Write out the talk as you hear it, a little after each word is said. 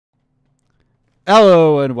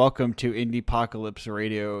Hello and welcome to Indiepocalypse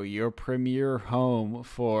Radio, your premier home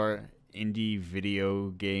for indie video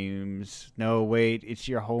games. No, wait, it's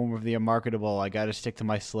your home of the unmarketable. I gotta stick to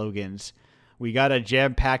my slogans. We got a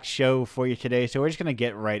jam-packed show for you today, so we're just gonna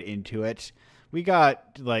get right into it. We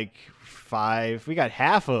got we got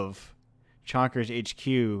half of Chonker's HQ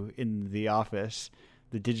in the office,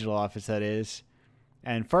 the digital office that is.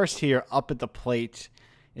 And first here, up at the plate,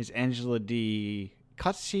 is Angela D.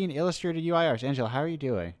 Cutscene Illustrated UIRs. Angela, how are you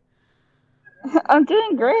doing? I'm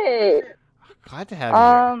doing great. Glad to have you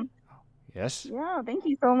here. Yes? Yeah, thank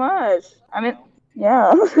you so much. I mean,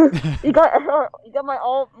 yeah, you got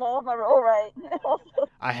all of my role right.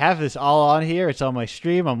 I have this all on here. It's on my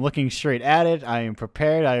stream. I'm looking straight at it. I am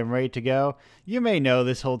prepared. I am ready to go. You may know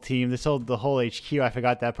this whole team, the whole HQ. I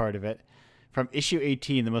forgot that part of it. From issue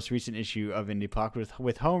 18, the most recent issue of Indiepocalypse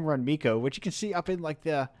with Home Run Miko, which you can see up in like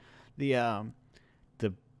the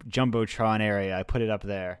Jumbotron area. I put it up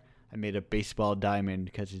there. I made a baseball diamond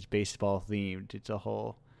because it's baseball themed. It's a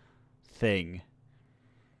whole thing.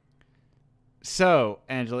 So,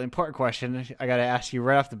 Angela, important question. I got to ask you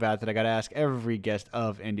right off the bat that I got to ask every guest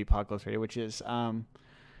of Indiepocalypse Radio, which is, Oh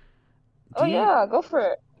yeah, go for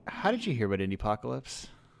it. how did you hear about Indiepocalypse?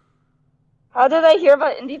 How did I hear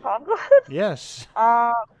about Indiepocalypse? Yes.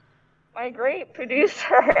 My great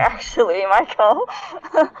producer, actually, Michael,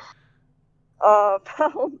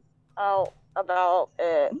 found out about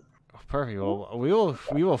it. Perfect. Well, we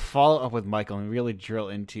will follow up with Michael and really drill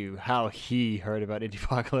into how he heard about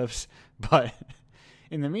Indiepocalypse. But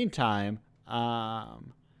in the meantime,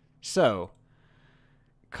 so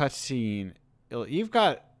cutscene. You've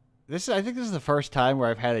got this. I think this is the first time where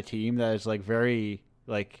I've had a team that is like very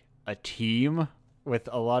like a team with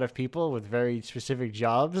a lot of people with very specific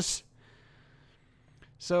jobs.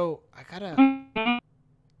 So I gotta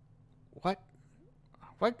what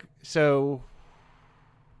so.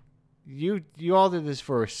 You all did this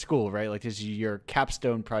for school, right? Like this is your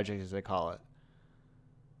capstone project, as they call it.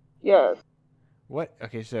 Yes. What?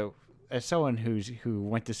 Okay, so as someone who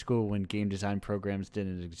went to school when game design programs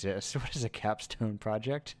didn't exist, what is a capstone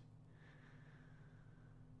project?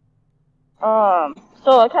 So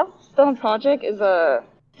a capstone project is a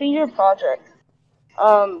senior project,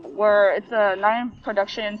 where it's a 9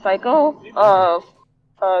 production cycle of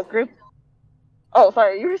a group. Oh,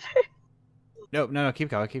 sorry, you were saying? No, keep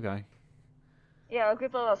going. Yeah, a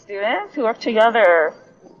group of students who work together.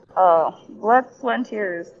 Blood, sweat, and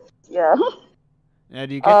tears. Yeah. Now,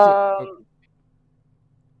 do you get to?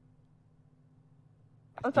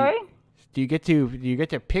 I'm sorry? Do you get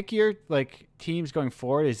to pick your like teams going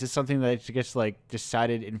forward? Is this something that gets like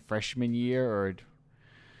decided in freshman year or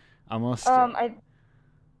almost? I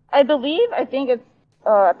believe I think it's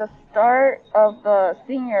at the start of the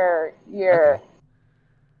senior year. Okay.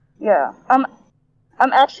 Yeah. I'm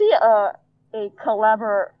actually a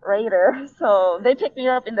collaborator, so they picked me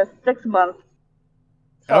up in the 6th month.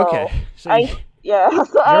 So Okay. So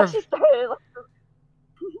so I actually started.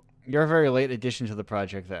 You're a very late addition to the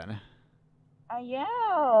project then. Yeah,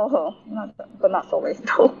 but not so late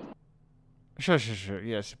though. Sure.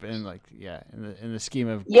 Yes, but in in the scheme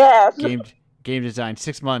of Yes. game design,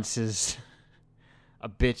 6 months is a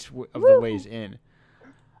bit of the ways in.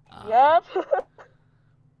 Yep.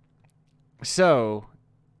 So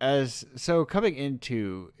coming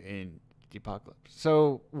into Indiepocalypse.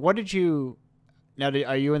 So what did you now?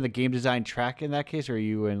 Are you in the game design track in that case, or are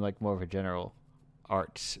you in like more of a general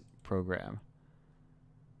arts program?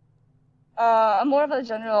 I'm more of a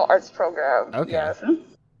general arts program. Okay. Yes.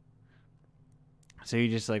 So you're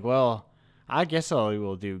just like, well, I guess I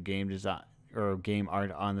will do game design or game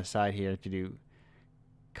art on the side here to do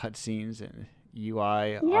cutscenes and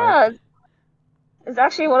UI art. It's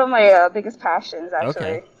actually one of my biggest passions, actually.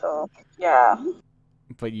 Okay. So, yeah.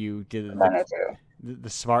 But you did the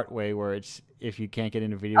smart way where it's if you can't get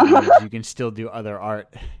into video games, you can still do other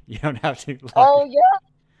art. You don't have to. Oh, yeah.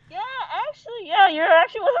 Yeah, actually, yeah. You're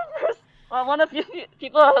actually one of the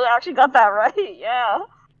people who actually got that right. Yeah.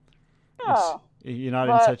 Yeah. You're not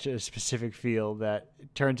in such a specific field that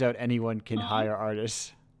it turns out anyone can hire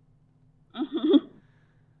artists.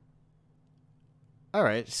 All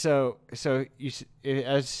right, so you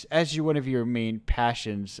as you one of your main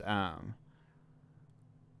passions,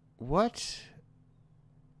 what's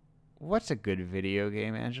a good video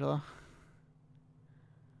game, Angela?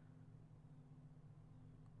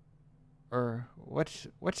 Or what's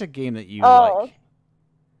a game that you like?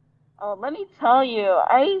 Oh, let me tell you,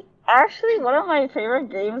 one of my favorite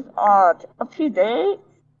games up to date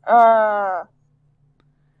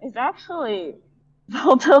is actually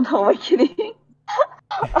Zelda the Awakening.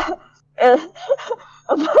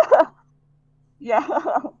 Yeah.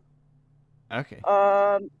 Okay.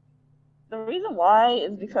 Um, the reason why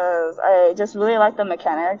is because I just really like the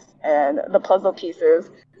mechanics and the puzzle pieces.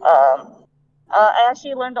 I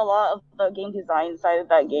actually learned a lot of the game design side of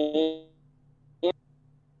that game.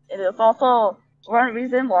 It is also one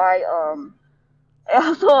reason why I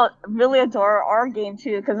also really adore our game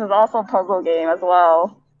too because it's also a puzzle game as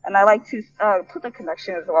well. And I like to put the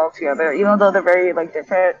connection as well together, even though they're very like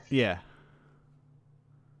different. Yeah.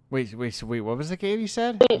 Wait. What was the game you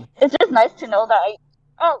said? It's just nice to know that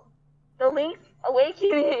oh, the Link's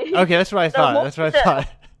Awakening, Okay, that's what I the thought. most That's what I recent, thought.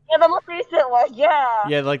 yeah, the most recent one, yeah.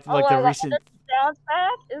 Yeah, Oh like the my god, and recent. the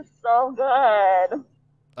soundtrack is so good.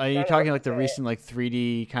 Are you Gotta talking listen like to the it. recent like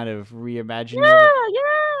 3D kind of reimagining of it?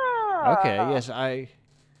 Yeah, Okay, yeah. yes, I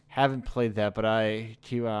haven't played that, but I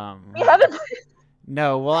to You haven't?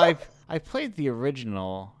 no, well I played the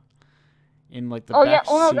original in like the Oh yeah. back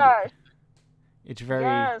Oh my seat. gosh. It's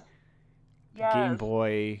very Yes. Game Yes.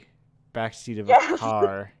 Boy backseat of a Yes.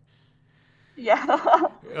 car. Yeah.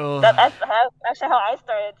 Oh, That's actually how I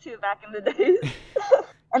started too back in the days.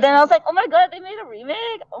 And then I was like, oh my god, they made a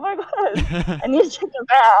remake. Oh my god, I need to check it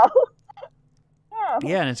out. Yeah.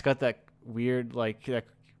 yeah, and it's got that weird like that.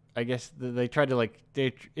 I guess they tried to like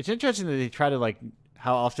they. It's interesting that they try to like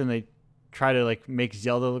how often they try to like make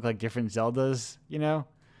Zelda look like different Zeldas. You know,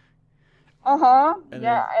 Uh-huh. and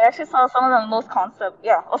Yeah, then I actually saw some of the most concept.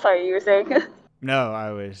 Yeah. Oh, sorry, you were saying. no,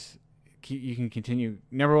 I was. You can continue.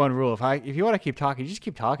 Number one rule: if you want to keep talking, just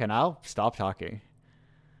keep talking. I'll stop talking.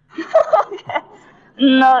 Okay.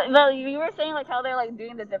 No, no, you were saying like how they're like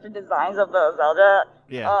doing the different designs of the Zelda.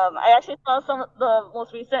 Yeah, I actually saw some of the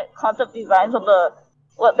most recent concept designs of the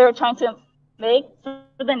what they were trying to make for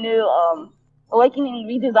the new Awakening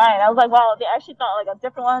redesign. I was like, wow, they actually thought like a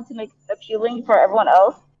different one to make appealing for everyone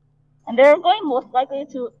else, and they were going most likely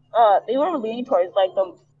to they were leaning towards like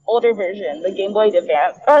the older version, the Game Boy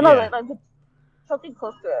Advance, or no, yeah, like something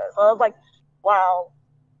close to it. So I was like, wow,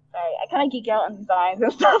 I kind of geek out on designs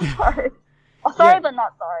and stuff. Sorry. Oh, yeah. sorry, but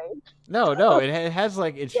not sorry. No. It has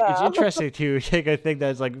like it's Yeah. interesting to take a thing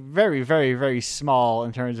that's like very, very, very small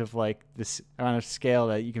in terms of like this amount of scale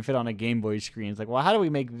that you can fit on a Game Boy screen. It's like, well, how do we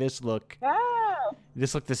make Yeah.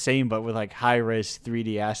 this look the same but with like high res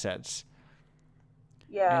 3D assets?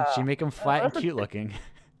 And she Yeah. make them flat and cute looking.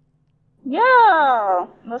 Yeah.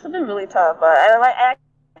 Must have been really tough, but I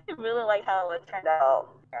actually really like how it turned out.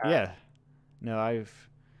 Yeah. Yeah. No,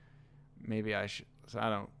 maybe I should. I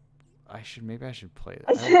don't. Maybe I should play it.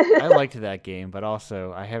 I liked that game, but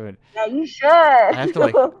also I haven't. Yeah, you should. I have to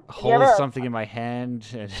like hold Yeah. something in my hand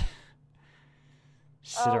and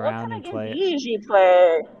sit What around kind of and games play do it. you usually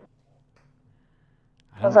play?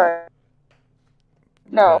 I Oh, don't. sorry.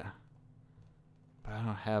 No. But I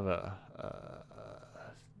don't have a.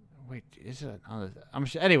 Wait, is it on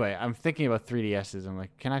the? Anyway, I'm thinking about 3DSs. I'm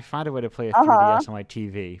like, can I find a way to play a Uh-huh. 3DS on my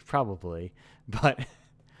TV? Probably, but.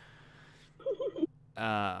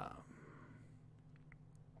 Uh,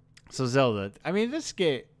 so Zelda. I mean, this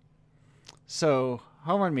game. So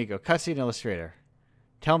Homer Miko, cutscene illustrator.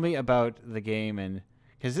 Tell me about the game, and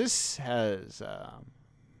because this has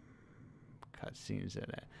cutscenes in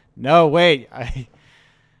it. No, wait, I'm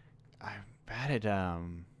bad at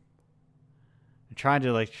I'm trying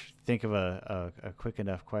to like think of a quick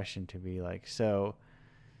enough question to be like so.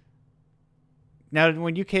 Now,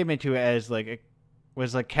 when you came into it as like,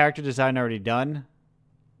 was like character design already done,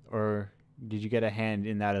 or did you get a hand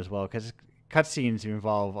in that as well? Because cutscenes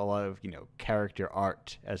involve a lot of character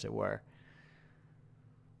art, as it were.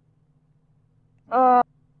 Uh,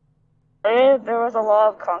 there was a lot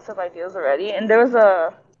of concept ideas already, and there was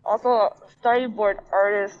also a storyboard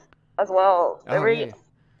artist as well. Oh yeah,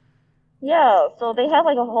 Yeah, so they have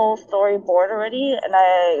like a whole storyboard already, and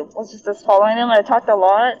I was just following them. I talked a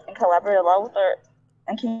lot and collaborated a lot with our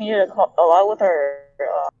and communicated a lot with our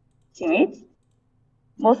teammates,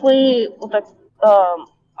 mostly with the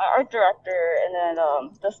my art director and then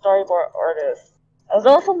the storyboard artist, as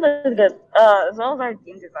well as some really good, as well as our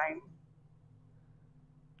game design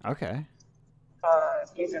okay,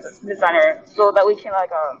 game designer, so that we can like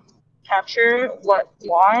capture what we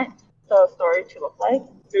want the story to look like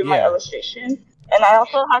through my yeah, illustration. And I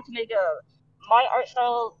also had to make my art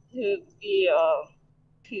style to be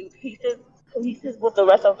cohesive with the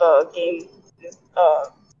rest of the game uh,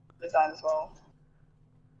 design as well.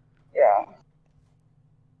 Yeah.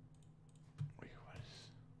 wait, what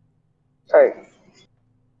is? Sorry.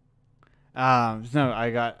 No,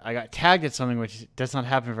 I got tagged at something which does not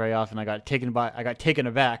happen very often. I got taken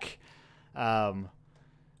aback.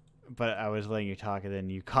 But I was letting you talk, and then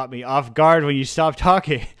you caught me off guard when you stopped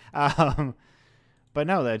talking. But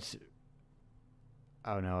no, that's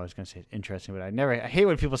Oh no, I was gonna say it's interesting, but I hate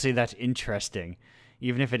when people say that's interesting,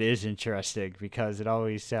 even if it is interesting, because it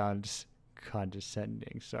always sounds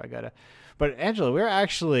condescending. So I gotta. But Angela, we're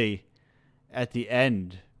actually at the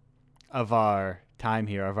end of our time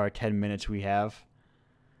here, of our 10 minutes we have.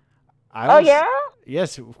 Oh yeah.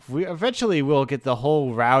 Yes, we eventually will get the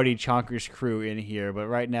whole Rowdy Chonkers crew in here, but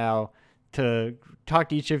right now, to talk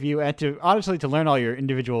to each of you and to honestly to learn all your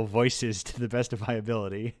individual voices to the best of my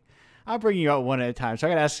ability, I'm bringing you out one at a time. So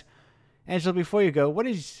I gotta ask, Angela, before you go, what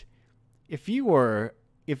is if you were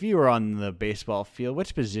on the baseball field,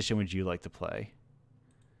 which position would you like to play?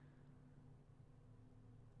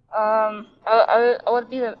 I would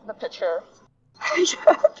be the pitcher.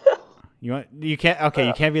 You can't okay,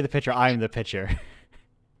 you can't be the pitcher. I'm the pitcher.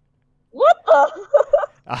 What the?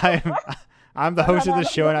 I'm What? I'm the No, no, host of no, the no,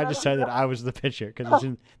 show, no, and I no, just no, said that no. I was the pitcher because it's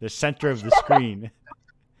in the center of the screen.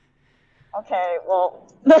 Okay,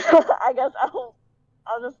 well, I guess I'll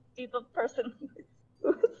just be the person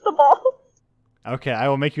who hits the ball. Okay, I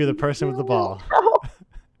will make you the person with the ball.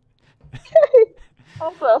 Okay,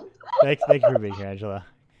 awesome. Thank you for being here, Angela.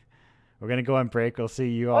 We're gonna go on break. We'll see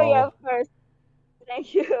you Oh yeah, all. of course.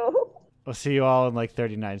 Thank you. We'll see you all in like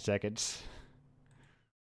 39 seconds.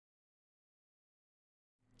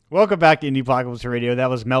 Welcome back to Indiepocalypse Radio. That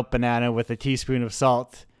was Melt Banana with a teaspoon of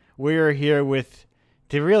salt. We're here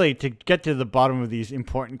to get to the bottom of these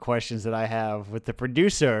important questions that I have with the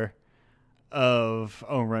producer of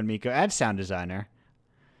Home Run Miko and sound designer,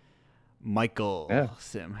 Michael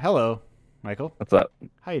Sim. Hello, Michael. What's up?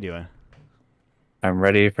 How you doing? I'm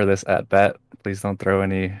ready for this at bat. Please don't throw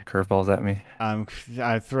any curveballs at me.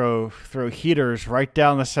 I throw heaters right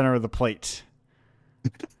down the center of the plate.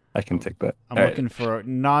 I can take that. I'm looking for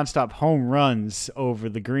nonstop home runs over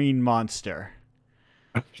the green monster.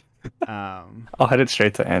 I'll head it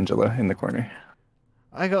straight to Angela in the corner.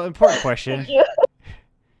 I go important question. Thank you.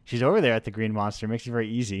 She's over there at the green monster. Makes it very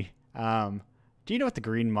easy. Do you know what the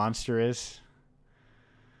green monster is?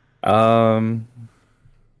 In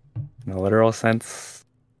a literal sense,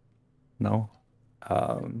 no.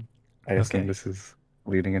 I assume this is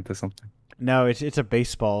leading into something. No, it's a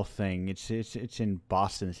baseball thing. It's in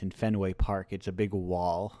Boston. It's in Fenway Park. It's a big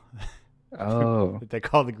wall. Oh. That they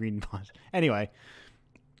call the green monster. Anyway,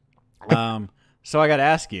 so I got to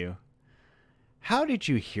ask you, how did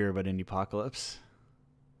you hear about Indiepocalypse?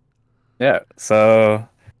 Yeah, so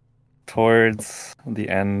towards the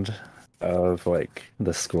end of like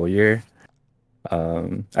the school year,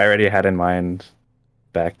 I already had in mind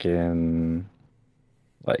back in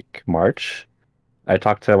like March. I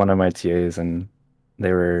talked to one of my TAs and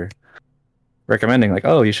they were recommending like,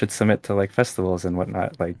 oh, you should submit to like festivals and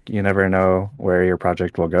whatnot. Like you never know where your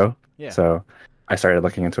project will go. Yeah. So I started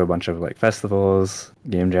looking into a bunch of like festivals,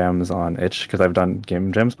 game jams on itch because I've done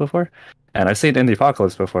game jams before, and I've seen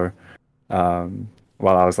Indiepocalypse before.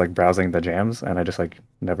 While I was like browsing the jams, and I just like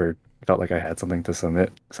never felt like I had something to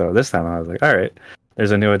submit. So this time I was like, all right,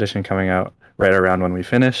 there's a new edition coming out right around when we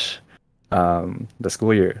finish the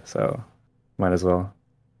school year, so might as well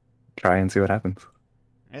try and see what happens.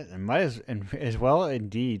 It might as well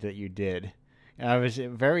indeed that you did. And I was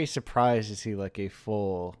very surprised to see like a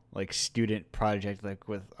full like student project like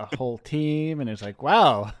with a whole team, and it's like,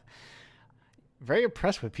 wow, very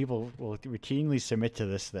impressed with people will routinely submit to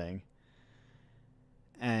this thing.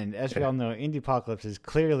 And as we all know, Indiepocalypse is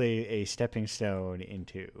clearly a stepping stone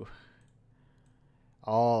into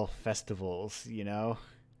all festivals, you know?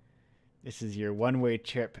 This is your one-way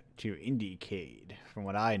trip to Indiecade, from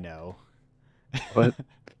what I know. What?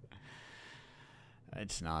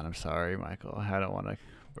 It's not. I'm sorry, Michael. I don't want to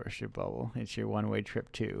burst your bubble. It's your one-way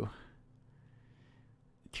trip to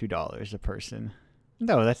 $2 a person.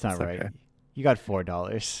 No, that's not right. Okay. You got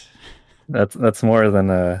 $4. That's more than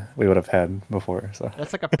we would have had before. So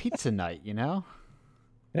That's like a pizza night, you know?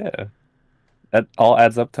 yeah, that all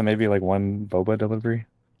adds up to maybe like one boba delivery.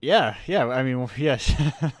 Yeah. I mean, yes.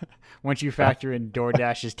 Once you factor in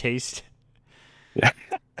DoorDash's taste. Yeah.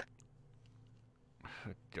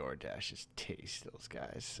 DoorDash's taste, those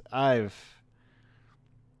guys. I've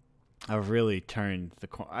really turned the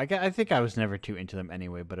corner. I think I was never too into them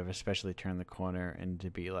anyway, but I've especially turned the corner and to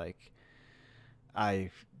be like, I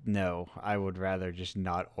would rather just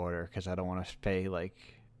not order because I don't want to pay like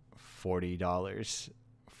 $40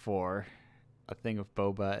 for a thing of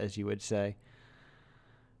boba, as you would say.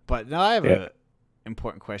 But now I have an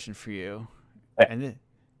important question for you. And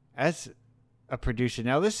as a producer,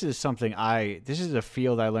 now this is a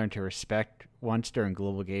field I learned to respect once during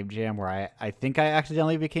Global Game Jam, where I think I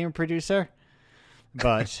accidentally became a producer.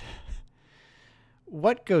 But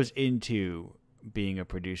what goes into being a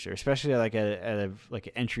producer, especially like at an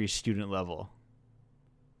entry student level?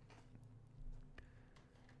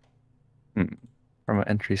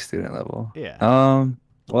 from entry student level. Yeah.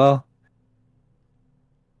 Well,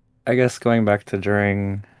 I guess going back to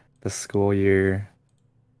during the school year,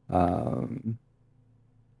 um,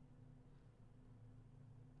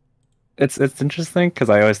 it's interesting because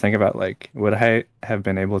I always think about like, would I have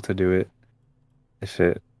been able to do it if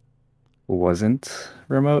it wasn't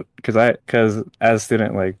remote? Because as a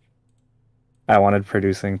student, like I wanted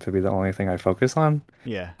producing to be the only thing I focus on.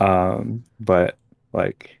 Yeah. But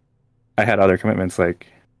like I had other commitments, like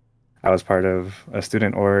I was part of a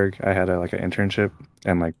student org. I had like an internship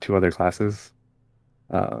and like two other classes.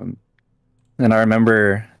 Um, and I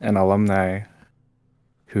remember an alumni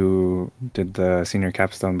who did the senior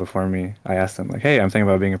capstone before me. I asked him like, "Hey, I'm thinking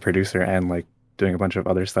about being a producer and like doing a bunch of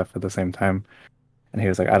other stuff at the same time." And he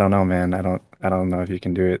was like, "I don't know, man. I don't know if you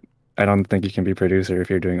can do it. I don't think you can be producer if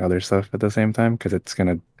you're doing other stuff at the same time because it's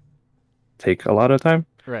gonna take a lot of time."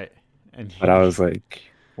 Right. And But I was like,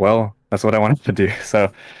 "Well, that's what I wanted to do."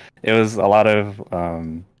 So it was a lot of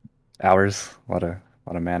hours, a lot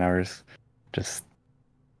of man hours, just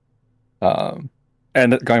um,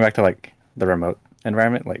 and going back to like the remote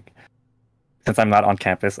environment, like since I'm not on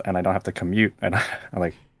campus and I don't have to commute, and I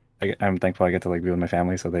like I'm thankful I get to like be with my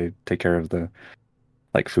family, so they take care of the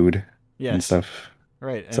like food and yes. stuff.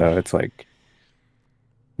 Right. And So it's like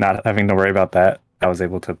not having to worry about that. I was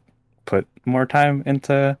able to put more time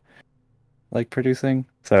into like producing.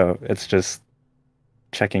 So it's just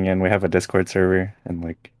checking in. We have a Discord server, and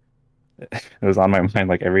like it was on my mind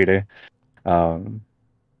like every day. Um,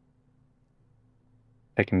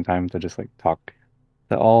 Taking time to just like talk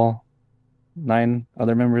to all nine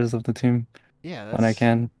other members of the team yeah, when I that's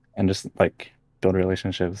can, and just like build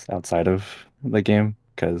relationships outside of the game.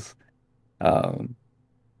 Because um,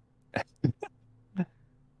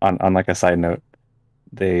 on like a side note,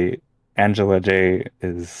 they Angela J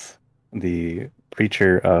is the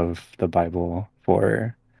preacher of the Bible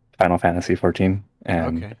for Final Fantasy 14,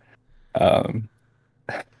 and okay. um,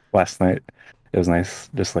 last night it was nice.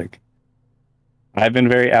 Just like I've been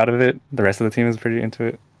very out of it. The rest of the team is pretty into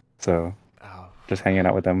it, so Oh, just hanging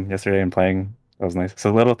out with them yesterday and playing. That was nice.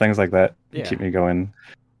 So little things like that yeah. keep me going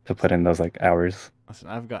to put in those like hours. Listen,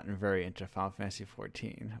 I've gotten very into Final Fantasy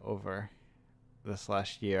 14 over this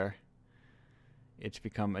last year. It's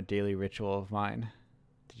become a daily ritual of mine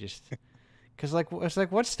to just because like it's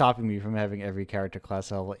like what's stopping me from having every character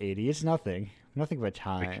class level 80? It's nothing but Like,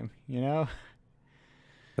 time, you know.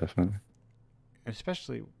 definitely.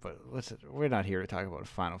 Especially, but listen, we're not here to talk about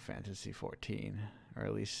Final Fantasy 14, or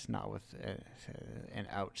at least not with an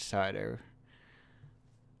outsider,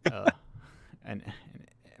 uh, an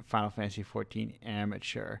Final Fantasy 14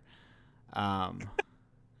 amateur. Um,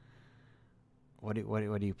 what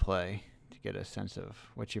do you play to get a sense of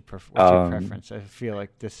what's your Um, preference? I feel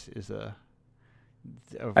like this is a,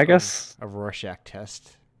 I a, guess a Rorschach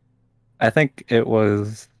test. I think it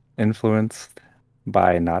was influenced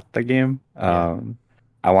by not the game. Yeah.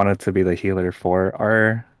 I wanted to be the healer for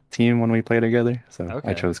our team when we play together, so I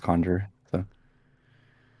Okay. chose Conjure. So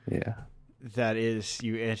yeah, That is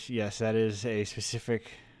you. Yes, that is a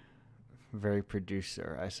specific, very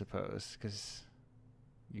producer, I suppose, because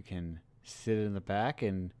you can sit in the back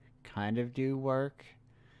and kind of do work,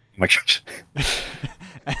 oh my gosh.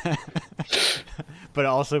 but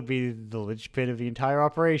also be the linchpin of the entire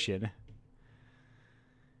operation.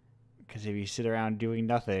 Because if you sit around doing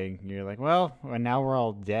nothing, you're like, well, now we're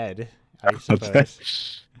all dead, I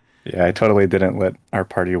suppose. Yeah, I totally didn't let our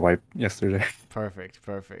party wipe yesterday. Perfect,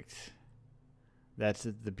 perfect. That's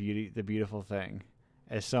the beautiful thing.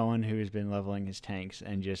 As someone who's been leveling his tanks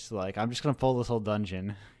and just like, I'm just gonna pull this whole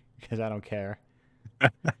dungeon because I don't care.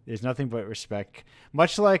 There's nothing but respect.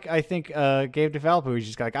 Much like I think game developer who's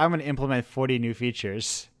just like, I'm gonna implement 40 new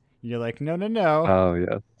features. You're like, no, no, no, Oh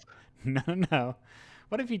yeah. no, no.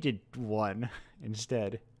 What if you did one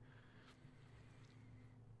instead?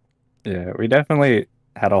 Yeah, we definitely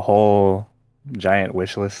had a whole giant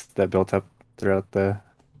wish list that built up throughout the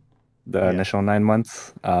Yeah, initial 9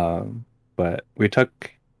 months. But we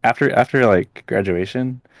took after like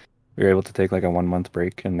graduation, we were able to take like a 1 month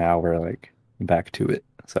break, and now we're like back to it.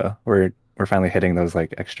 So we're finally hitting those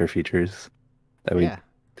like extra features that we yeah.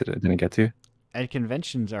 didn't get to. And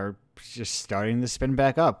conventions are just starting to spin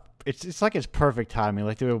back up. It's like it's perfect timing.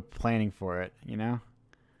 Like they were planning for it, you know?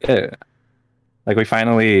 Yeah, like we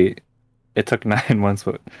finally. It took 9 months,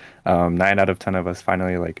 but 9 out of 10 of us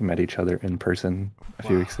finally like met each other in person a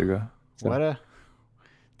few Wow. weeks ago. So What a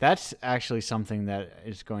That's actually something that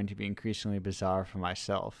is going to be increasingly bizarre for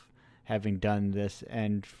myself, having done this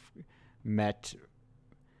and met,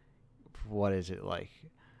 what is it, like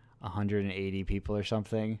 180 people or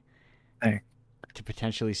something, hey, to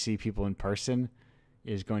potentially see people in person.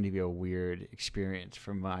 is going to be a weird experience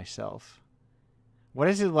for myself. What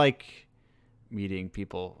is it like meeting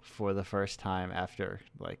people for the first time after,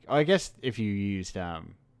 like, oh, I guess if you used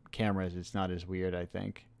cameras, it's not as weird, I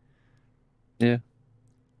think. Yeah.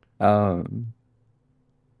 Um,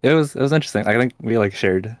 it was interesting. I think we like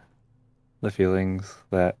shared the feelings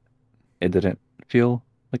that it didn't feel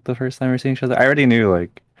like the first time we were seeing each other. I already knew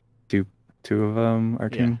like two two of our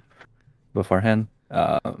Yeah. team beforehand.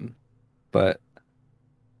 But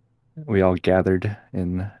we all gathered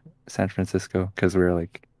in San Francisco because we were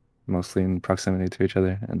like mostly in proximity to each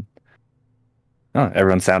other, and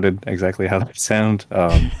everyone sounded exactly how they sound.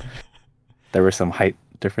 There were some height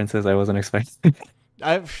differences I wasn't expecting.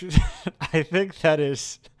 I I think that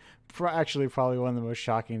is actually probably one of the most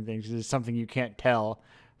shocking things. Is something you can't tell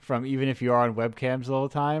from even if you are on webcams the whole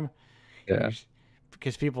time. Yeah,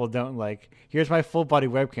 Because people don't like. Here's my full body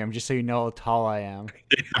webcam, just so you know how tall I am.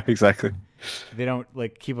 exactly. They don't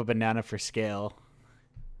like keep a banana for scale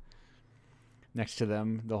next to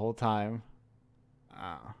them the whole time.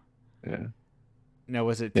 Uh, Yeah, no,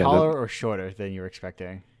 was it yeah. taller or shorter than you were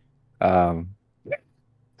expecting? Um,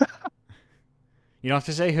 You don't have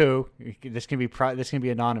to say who. This can be this can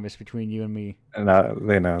be anonymous between you and me. no,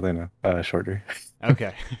 they know. Shorter.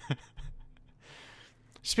 Okay.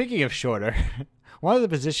 Speaking of shorter, one of the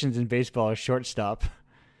positions in baseball is shortstop.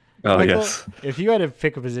 Oh Michael, yes. if you had to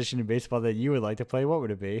pick a position in baseball that you would like to play, what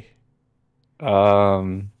would it be?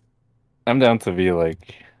 Um, I'm down to be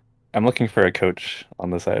like, I'm looking for a coach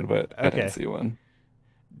on the side, but I didn't Okay. see one.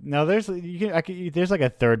 No, there's like a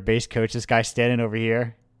third base coach. This guy standing over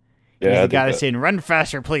here. He's Yeah, the I think guy that's that. saying, "Run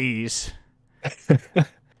faster, please."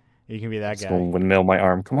 You can be that Just gonna guy. windmill my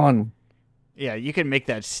arm. Come on. Yeah, you can make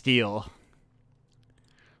that steal.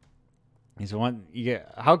 He's the one. You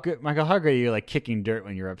get how good, Michael? How good are you like kicking dirt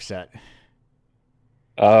when you're upset?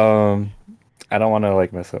 Um, I don't want to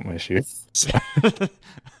like mess up my shoes.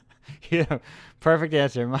 Yeah, perfect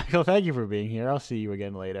answer, Michael. Thank you for being here. I'll see you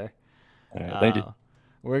again later. All right, thank you. Uh,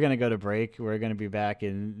 we're gonna go to break. We're gonna be back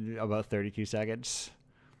in about 32 seconds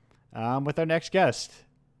with our next guest.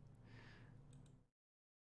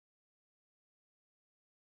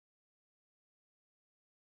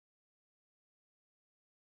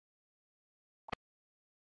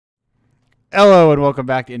 Hello and welcome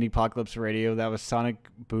back to Indiepocalypse Radio. That was Sonic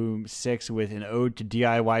Boom 6 with an ode to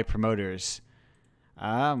DIY promoters.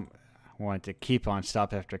 Wanted to keep on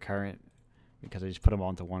Stop After Current because I just put them all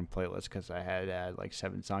into one playlist because I had to add like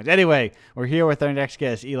 7 songs. Anyway, we're here with our next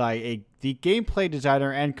guest, Eli, the gameplay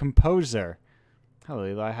designer and composer. Hello,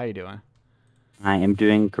 Eli. How you doing? I am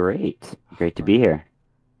doing great. Great to be here.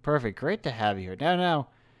 Perfect. Great to have you here. Now,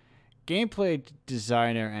 gameplay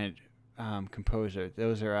designer and composer.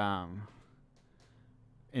 Those are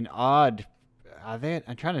an odd. Are they?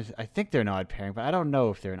 I'm trying to. I think they're an odd pairing, but I don't know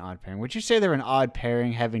if they're an odd pairing. Would you say they're an odd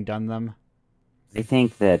pairing, having done them? I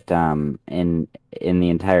think that in the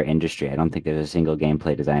entire industry, I don't think there's a single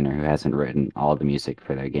gameplay designer who hasn't written all the music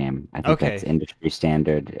for their game. I think that's Okay. industry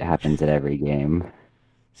standard. It happens at every game.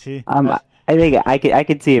 See, I think I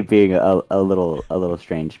could see it being a little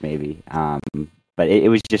strange maybe. But it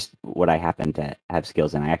was just what I happened to have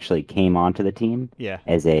skills in. I actually came onto the team yeah.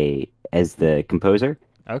 as the composer.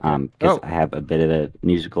 Okay. Because I have a bit of a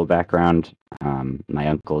musical background. My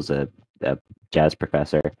uncle's a jazz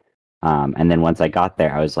professor. And then once I got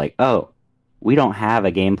there, I was like, oh, we don't have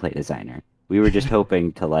a gameplay designer. We were just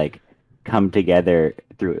hoping to like come together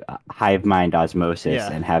through hive mind osmosis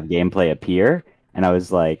Yeah. and have gameplay appear. And I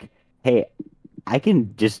was like, hey, I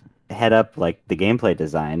can just head up like the gameplay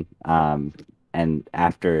design. And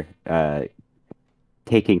after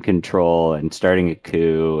taking control and starting a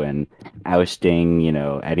coup and ousting,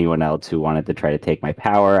 anyone else who wanted to try to take my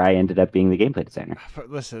power, I ended up being the gameplay designer. But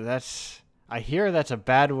listen, I hear that's a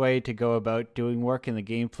bad way to go about doing work in the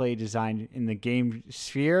gameplay design in the game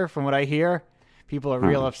sphere. From what I hear, people are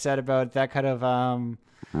real upset about that kind of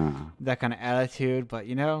attitude. But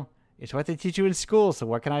it's what they teach you in school. So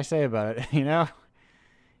what can I say about it?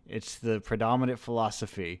 It's the predominant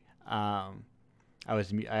philosophy. I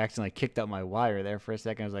accidentally kicked out my wire there for a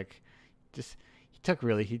second. I was like,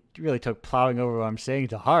 he really took plowing over what I'm saying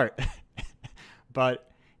to heart.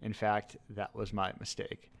 But in fact, that was my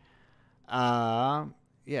mistake. Yeah.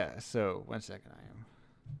 So 1 second,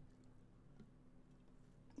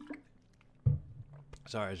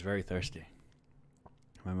 Sorry, I was very thirsty.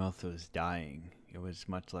 My mouth was dying. It was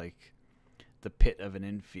much like the pit of an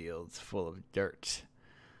infield full of dirt.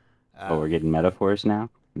 Oh, we're getting metaphors now?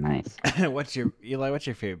 Nice. What's your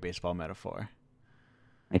favorite baseball metaphor?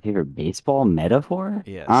 My favorite baseball metaphor?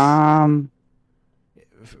 Yes.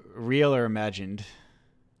 Real or imagined?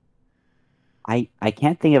 I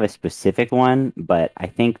can't think of a specific one, but I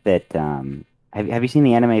think that have you seen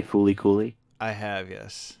the anime Fooly Cooly? I have,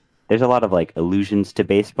 yes. There's a lot of like allusions to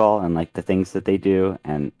baseball and like the things that they do,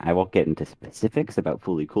 and I won't get into specifics about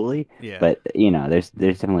Fooly Cooly, Yeah. but there's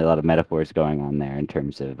definitely a lot of metaphors going on there in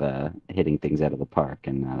terms of hitting things out of the park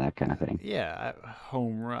and that kind of thing. Yeah,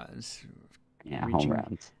 home runs. Yeah, home Reaching.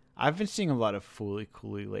 runs. I've been seeing a lot of Fooly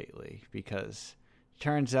Cooly lately because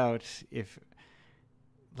turns out if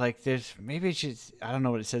like there's maybe it's just I don't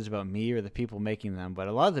know what it says about me or the people making them, but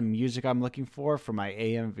a lot of the music I'm looking for my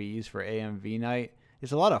AMVs for AMV night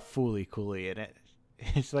is a lot of Fooly Cooly in it.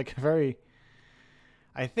 It's like a very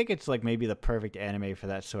I think it's like maybe the perfect anime for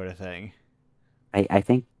that sort of thing. I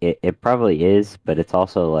think it probably is, but it's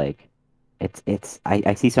also like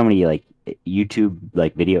I see so many like YouTube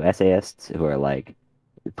like video essayists who are like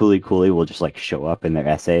Fooly Cooly will just like show up in their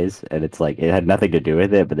essays, and it's like it had nothing to do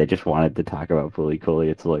with it, but they just wanted to talk about Fooly Cooly.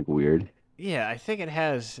 It's like weird. Yeah, I think it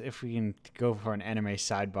has. If we can go for an anime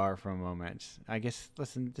sidebar for a moment, I guess.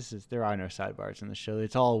 Listen, there are no sidebars in the show.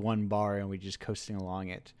 It's all one bar, and we just coasting along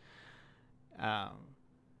it. Um,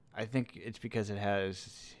 I think it's because it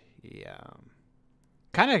has,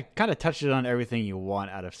 kind of touches on everything you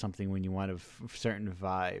want out of something when you want a certain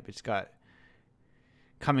vibe. It's got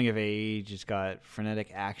coming of age. It's got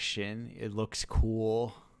frenetic action. It looks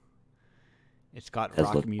cool. It's got It does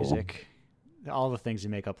rock look cool. music. All the things that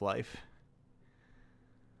make up life.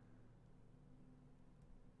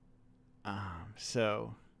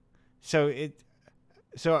 So, so it,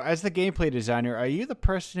 so as the gameplay designer, are you the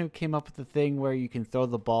person who came up with the thing where you can throw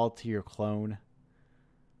the ball to your clone?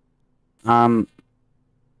 Um,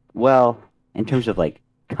 well, in terms of like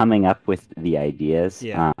coming up with the ideas,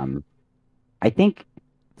 Yeah. I think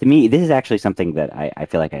to me this is actually something that I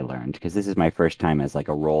feel like I learned because this is my first time as like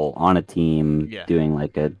a role on a team Yeah. doing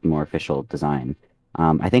like a more official design.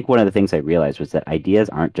 I think one of the things I realized was that ideas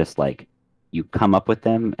aren't just like you come up with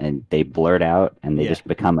them and they blurt out and they Yeah. just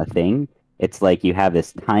become a thing. It's like you have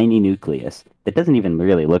this tiny nucleus that doesn't even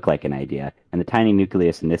really look like an idea. And the tiny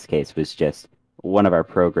nucleus in this case was just one of our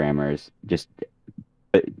programmers just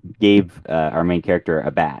gave our main character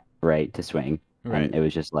a bat, right, to swing. Right. And it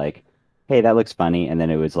was just like, hey, that looks funny. And then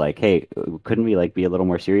it was like, hey, couldn't we like be a little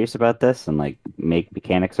more serious about this and like make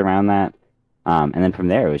mechanics around that? And then from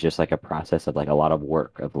there, it was just like a process of like a lot of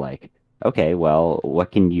work of like, okay, well,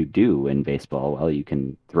 what can you do in baseball? Well, you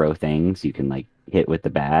can throw things, you can like hit with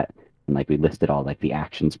the bat, and like we listed all like the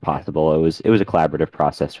actions Yeah. possible. It was a collaborative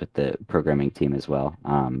process with the programming team as well.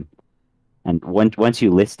 And once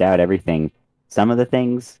you list out everything, some of the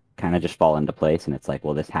things kind of just fall into place, and it's like,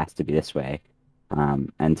 well, this has to be this way.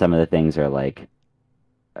 And some of the things are like,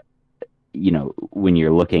 when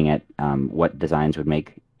you're looking at what designs would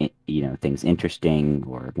make things interesting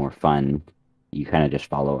or more fun, you kind of just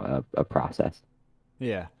follow a process.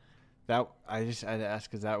 Yeah. That I had to ask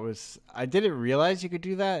because I didn't realize you could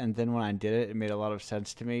do that, and then when I did it, it made a lot of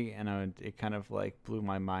sense to me, and it kind of like blew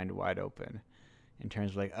my mind wide open in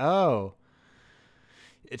terms of like, oh,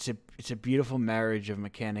 it's a beautiful marriage of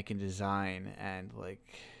mechanic and design and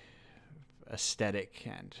like aesthetic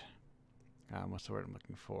and what's the word I'm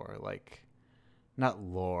looking for? Like not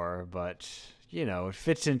lore, but it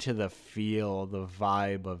fits into the feel, the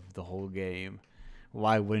vibe of the whole game.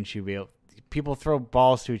 Why wouldn't you be able? People throw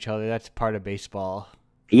balls to each other. That's part of baseball.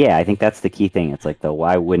 Yeah, I think that's the key thing. It's like the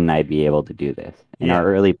why wouldn't I be able to do this? In our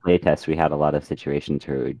Yeah. early playtests, we had a lot of situations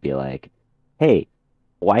where it would be like, hey,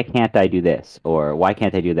 why can't I do this? Or why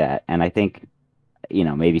can't I do that? And I think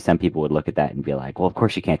maybe some people would look at that and be like, well, of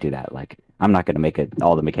course you can't do that. Like, I'm not going to make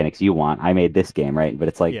all the mechanics you want. I made this game, right? But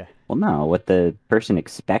it's like, Yeah. well, no, what the person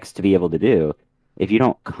expects to be able to do, if you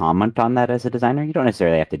don't comment on that as a designer, you don't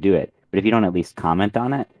necessarily have to do it. But if you don't at least comment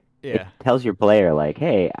on it, it Yeah. tells your player like,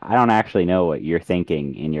 hey, I don't actually know what you're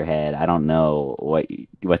thinking in your head. I don't know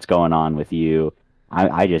what's going on with you.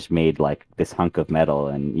 I just made like this hunk of metal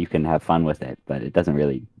and you can have fun with it, but it doesn't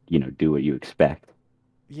really, do what you expect.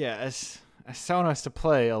 Yeah. As someone has to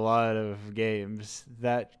play a lot of games,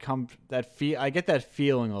 I get that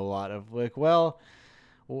feeling a lot of like, well,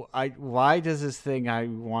 why does this thing I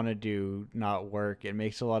want to do not work? It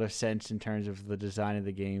makes a lot of sense in terms of the design of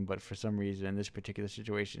the game, but for some reason in this particular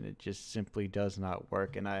situation, it just simply does not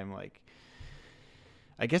work. And I'm like,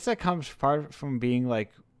 I guess that comes part from being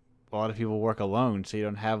like a lot of people work alone, so you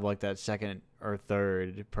don't have like that second or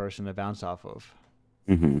third person to bounce off of.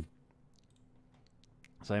 Hmm.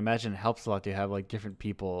 So I imagine it helps a lot to have like different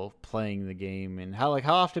people playing the game. And how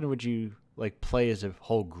often would you like play as a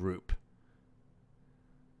whole group?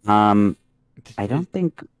 I don't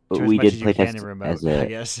think To as we much did as you can in playtest remote, as I a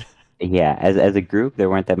guess. Yeah, as a group, there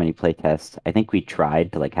weren't that many play tests. I think we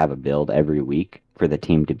tried to like have a build every week for the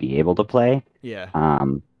team to be able to play. Yeah.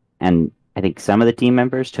 Um, and I think some of the team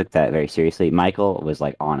members took that very seriously. Michael was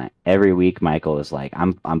like on it every week. Michael was like,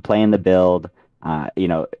 I'm playing the build.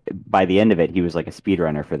 By the end of it, he was like a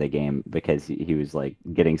speedrunner for the game because he was like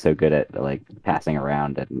getting so good at like passing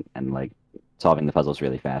around and like solving the puzzles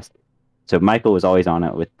really fast. So Michael was always on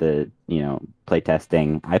it with the, play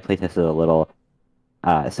testing. I play tested a little.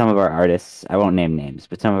 Some of our artists, I won't name names,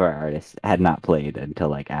 but some of our artists had not played until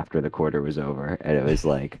like after the quarter was over, and it was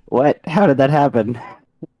like, what? How did that happen?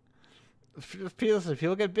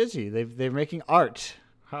 People get busy. They're making art.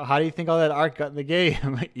 How do you think all that art got in the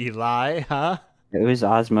game, Eli? Huh? It was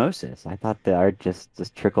osmosis. I thought the art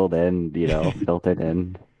just trickled in, filtered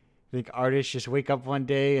in. Think artists just wake up one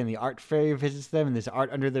day and the art fairy visits them and there's art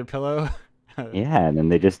under their pillow? Yeah, and then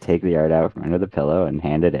they just take the art out from under the pillow and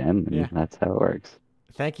hand it in, and Yeah. that's how it works.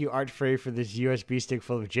 Thank you, Art Fairy, for this USB stick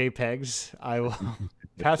full of JPEGs. I will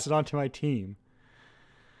pass it on to my team.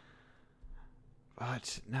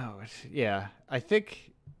 But no, yeah, I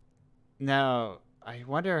think now I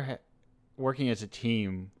wonder, working as a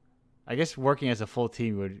team. I guess working as a full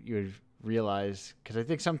team you would realize, because I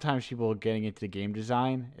think sometimes people getting into game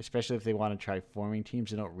design, especially if they want to try forming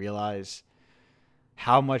teams, they don't realize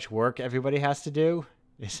how much work everybody has to do.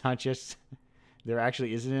 It's not just there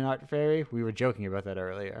actually isn't an art fairy. We were joking about that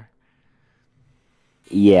earlier.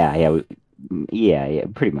 Yeah,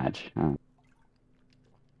 pretty much.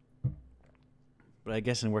 But I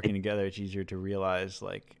guess in working together, it's easier to realize,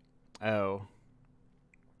 like, oh,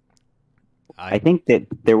 I think that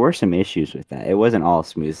there were some issues with that. It wasn't all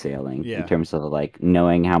smooth sailing Yeah. in terms of like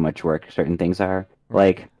knowing how much work certain things are.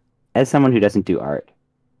 Right. Like, as someone who doesn't do art,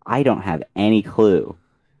 I don't have any clue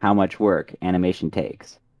how much work animation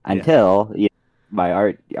takes until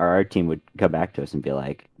our art team would come back to us and be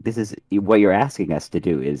like, "This is what you're asking us to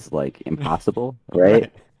do is like impossible,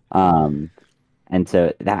 right?" And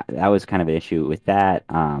so that was kind of an issue with that.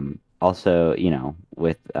 Also,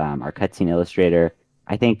 with our cutscene illustrator,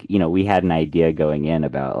 I think, we had an idea going in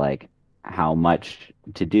about like how much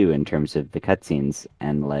to do in terms of the cutscenes.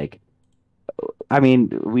 And like, I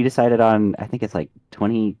mean, we decided on, I think it's like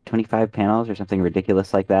 20, 25 panels or something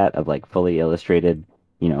ridiculous like that of like fully illustrated,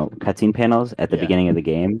 cutscene panels at the Yeah. beginning of the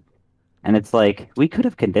game. And it's like, we could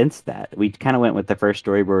have condensed that. We kind of went with the first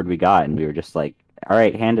storyboard we got, and we were just like, all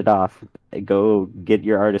right, hand it off. Go get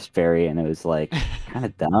your artist fairy. And it was like kind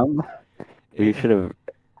of dumb. We should have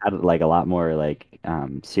had like a lot more like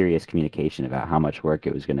serious communication about how much work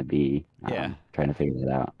it was going to be. Yeah. Trying to figure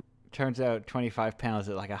that out. Turns out 25 panels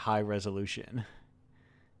at like a high resolution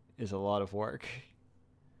is a lot of work.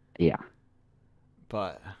 Yeah.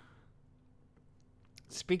 But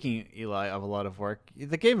speaking, Eli, of a lot of work,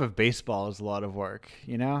 the game of baseball is a lot of work,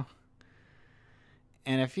 And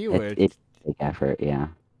if you would, It's a big effort. Yeah.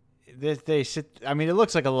 they sit. I mean, it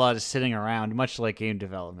looks like a lot of sitting around, much like game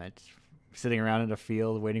development, sitting around in a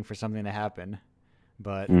field waiting for something to happen.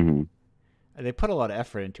 But they put a lot of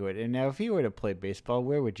effort into it. And now, if you were to play baseball,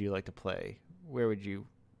 where would you like to play? Where would you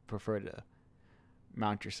prefer to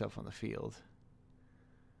mount yourself on the field?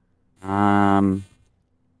 I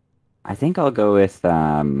think I'll go with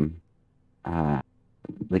the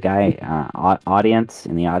guy audience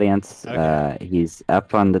in the audience. Okay. He's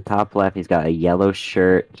up on the top left. He's got a yellow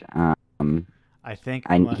shirt. I think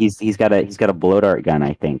He's got a blow dart gun,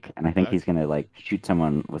 I think, and I think Okay. he's gonna like shoot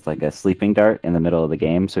someone with like a sleeping dart in the middle of the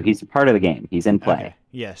game. So he's part of the game. He's in play. Okay.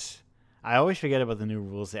 Yes. I always forget about the new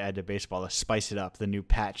rules they add to baseball to spice it up, the new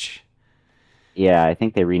patch. Yeah, I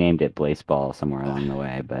think they renamed it Blaseball somewhere along the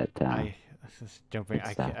way, but Jumping. good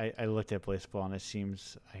stuff. I looked at baseball and it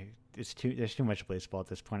seems there's too much baseball at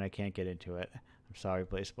this point. I can't get into it. I'm sorry,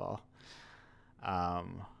 baseball.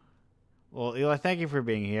 Well, Eli, thank you for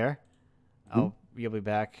being here. You'll be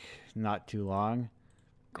back not too long.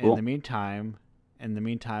 Cool. In the meantime, I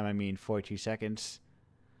mean 42 seconds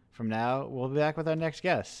from now, we'll be back with our next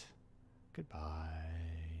guest. Goodbye.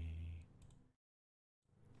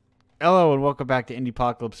 Hello and welcome back to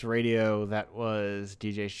Indiepocalypse Radio. That was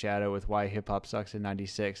DJ Shadow with Why Hip Hop Sucks in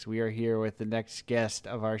 '96. We are here with the next guest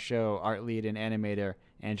of our show, art lead and animator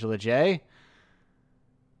Angela J.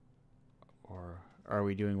 Or are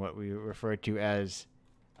we doing what we refer to as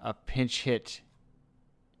a pinch hit?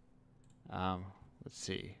 Let's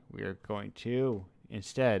see. We are going to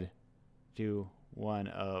instead do one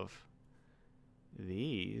of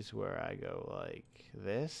these where I go like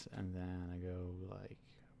this and then I go like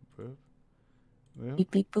boop, boop.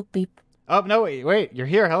 Beep, beep, boop, beep. Oh, no, wait, you're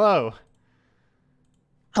here. Hello.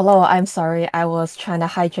 Hello, I'm sorry. I was trying to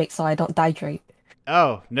hydrate so I don't dehydrate.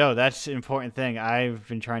 Oh, no, that's an important thing. I've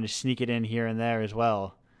been trying to sneak it in here and there as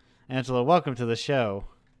well. Angela, welcome to the show.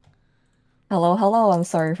 Hello, hello. I'm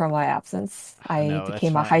sorry for my absence. I No, that's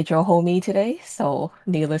became a fine. hydro homie today, so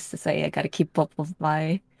needless to say, I gotta keep up with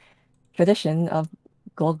my tradition of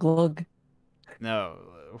glug glug. No,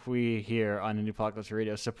 we here on Indiepocalypse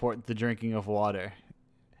Radio support the drinking of water.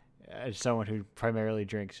 As someone who primarily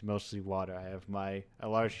drinks mostly water, I have a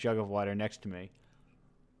large jug of water next to me.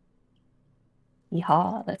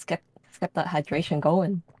 Yeehaw, let's get that hydration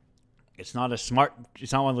going. It's not it's not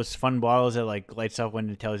one of those fun bottles that like lights up when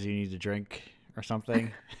it tells you need to drink or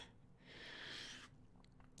something.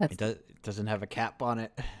 That's It doesn't have a cap on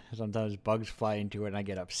it. Sometimes bugs fly into it and I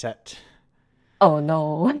get upset. oh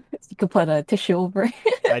no. You could put a tissue over it.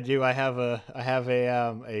 I do. I have a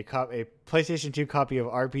a PlayStation 2 copy of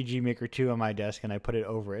RPG Maker 2 on my desk, and I put it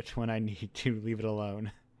over it when I need to leave it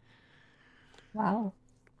alone. Wow.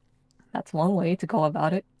 That's one way to go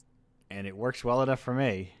about it. And it works well enough for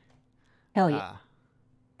me. Hell yeah. Uh,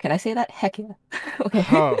 Can I say that? Heck yeah. Okay.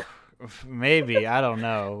 oh, maybe I don't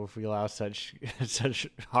know if we allow such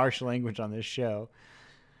harsh language on this show.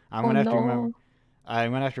 I'm Oh gonna have to remember. no.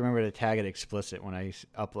 I'm gonna have to remember to tag it explicit when I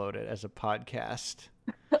upload it as a podcast.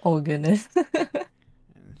 Oh goodness.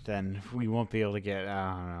 Then we won't be able to get,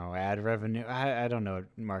 I don't know, ad revenue. I don't know,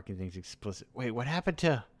 marking things explicit. Wait, what happened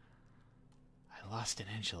to... I lost an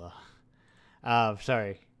Angela.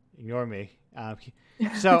 Sorry, ignore me.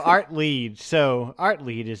 So art lead. So art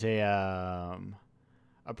lead is a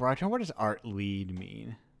broad term. What does art lead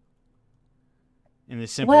mean? In the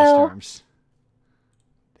simplest Well, terms.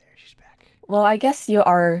 There, she's back. well, I guess you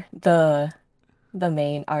are the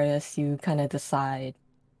main artist. You kind of decide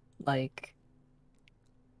like,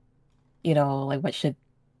 like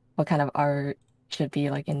what kind of art should be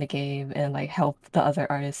like in the game and like help the other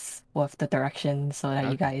artists with the direction so that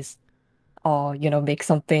you Okay. guys all, make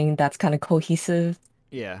something that's kind of cohesive.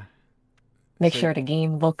 Yeah. Make So, sure the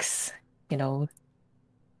game looks,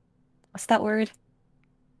 what's that word?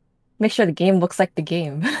 Make sure the game looks like the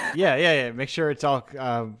game. yeah. Make sure it's all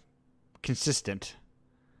consistent.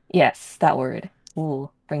 Yes, that word.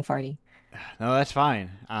 Ooh, brain farty. No, that's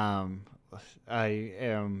fine. I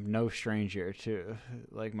am no stranger to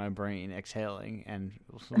like my brain exhaling and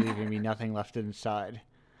leaving me nothing left inside.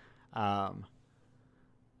 Um,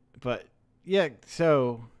 but yeah,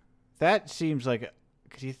 so that seems like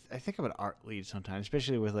because I think of an art lead sometimes,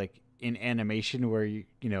 especially with like in animation where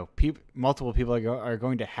multiple people are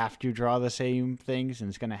going to have to draw the same things and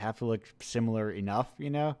it's going to have to look similar enough.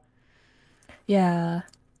 Yeah.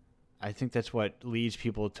 I think that's what leads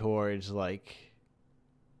people towards like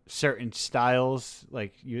certain styles.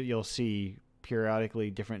 Like you'll see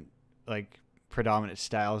periodically different like predominant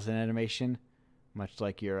styles in animation, much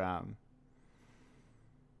like your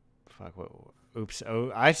fuck what oops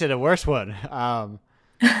oh I said a worse one.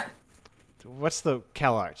 What's the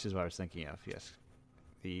CalArts is what I was thinking of. Yes,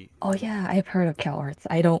 the Oh yeah, I've heard of CalArts.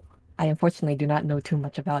 I unfortunately do not know too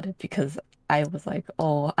much about it because I was like,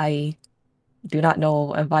 oh, I do not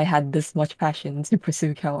know if I had this much passion to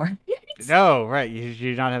pursue CalArts. no right you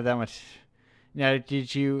do not have that much. Now,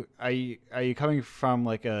 are you coming from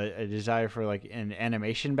like a desire for like an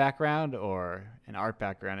animation background or an art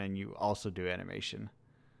background, and you also do animation?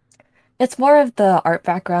 It's more of the art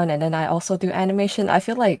background, and then I also do animation. I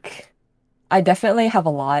feel like I definitely have a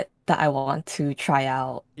lot that I want to try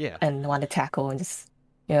out Yeah, and want to tackle and just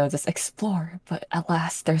explore. But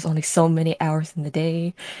alas, there's only so many hours in the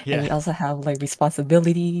day, and yeah, we also have like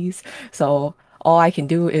responsibilities. So all I can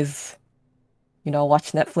do is,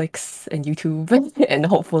 watch Netflix and YouTube, and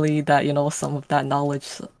hopefully that, some of that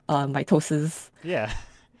knowledge mitosis yeah.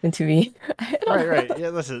 into me. I don't Right. know. Yeah,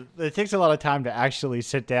 listen, it takes a lot of time to actually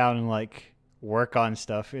sit down and like work on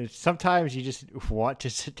stuff. Sometimes you just want to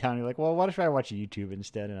sit down and you're like, well, what if I watch YouTube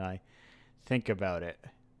instead? And I think about it.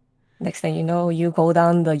 Next thing you know, you go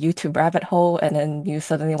down the YouTube rabbit hole and then you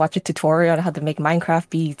suddenly watch a tutorial on how to make Minecraft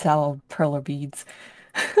beads out of perler beads.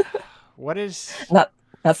 What is... Not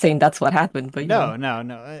not saying that's what happened, but No.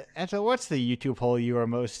 And so what's the YouTube hole you are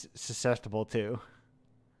most susceptible to?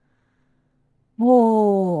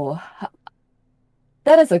 Whoa,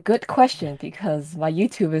 that is a good question because my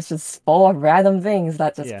YouTube is just full of random things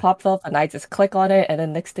that just Yeah. pops up and I just click on it and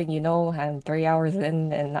then next thing you know, I'm 3 hours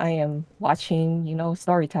in and I am watching,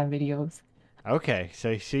 story time videos. Okay, so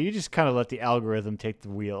you just kind of let the algorithm take the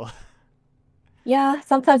wheel. Yeah,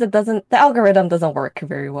 sometimes the algorithm doesn't work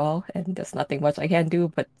very well and there's nothing much I can do,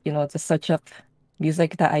 but just search up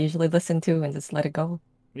music that I usually listen to and just let it go.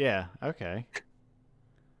 Yeah, okay.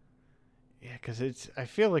 Yeah, because I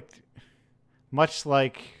feel like, much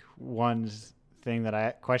like one's thing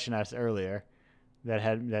that question asked earlier, that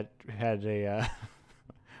had a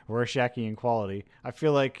Rorschach-ian quality. I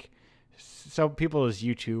feel like some people's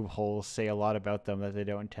YouTube holes say a lot about them that they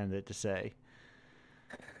don't intend it to say.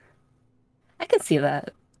 I can see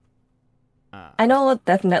that. Uh, I know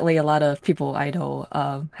definitely a lot of people I know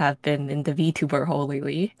have been in the VTuber hole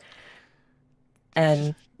lately,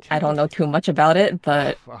 and I don't know too much about it,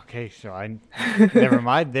 but Okay, so I never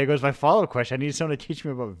mind. There goes my follow-up question. I need someone to teach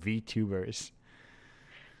me about VTubers.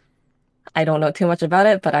 I don't know too much about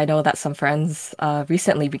it, but I know that some friends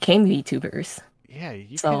recently became VTubers, Yeah,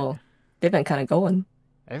 you can. so they've been kind of going.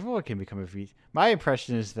 Everyone can become a V. My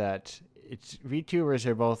impression is that it's VTubers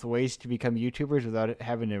are both ways to become YouTubers without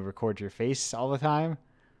having to record your face all the time,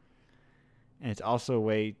 and it's also a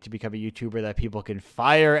way to become a YouTuber that people can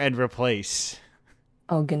fire and replace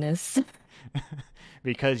Oh goodness.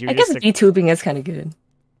 because you're I guess just a, VTubing is kind of good.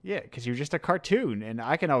 yeah, because you're just a cartoon, and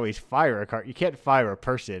I can always fire a cart. You can't fire a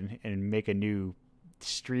person and make a new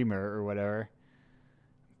streamer or whatever.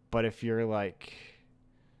 But if you're like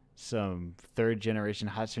some third generation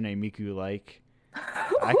Hatsune Miku like,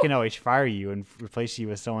 I can always fire you and replace you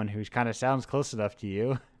with someone who kind of sounds close enough to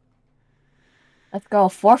you. Let's go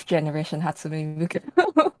fourth generation Hatsune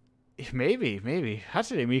Miku. Maybe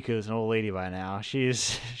Hatsune Miku is an old lady by now.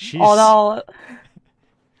 She's Oh no.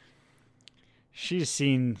 she's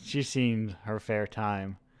seen her fair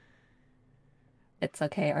time. It's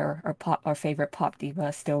okay. Our favorite pop diva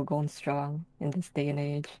is still going strong in this day and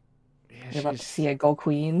age. Yeah, We love to she's see it go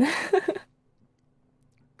queen.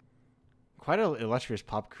 quite an illustrious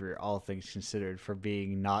pop career, all things considered, for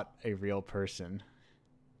being not a real person.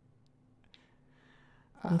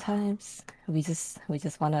 Sometimes we just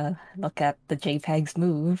want to look at the JPEGs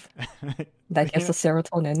move. That gets the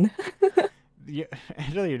serotonin.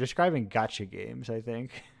 I know you're describing gacha games, I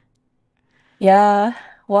think. Yeah,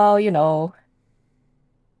 well,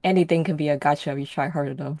 anything can be a gacha if you try hard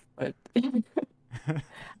enough, but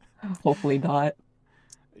hopefully not.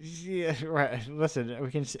 Yeah, right. Listen,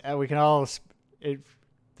 we can all.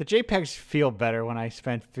 The JPEGs feel better when I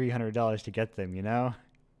spent $300 to get them. You know.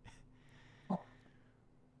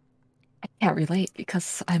 I can't relate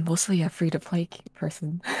because I'm mostly a free-to-play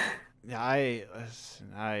person. Yeah,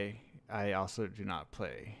 I also do not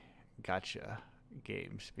play gacha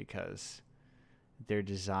games because they're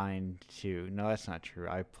designed to. No, that's not true.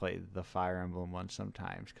 I play the Fire Emblem one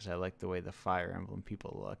sometimes because I like the way the Fire Emblem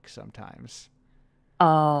people look sometimes.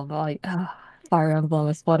 Like Fire Emblem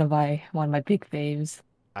is one of my big faves.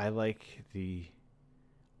 I like the.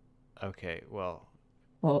 Okay, well.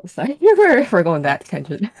 Well, sorry, we're going that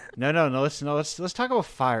tangent. No. Let's talk about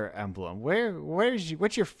Fire Emblem.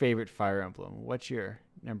 What's your favorite Fire Emblem? What's your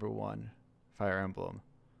number one Fire Emblem?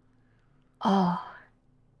 Oh,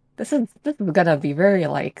 this is gonna be very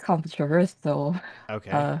like controversial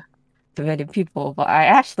Okay. to many people, but I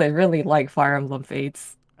actually really like Fire Emblem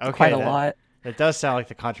Fates quite Okay, a lot. that does sound like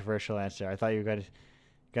the controversial answer. I thought you were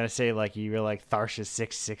gonna say like you were like Tharsha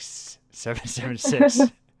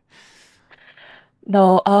 66776.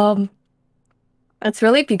 No, it's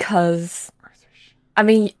really because I'm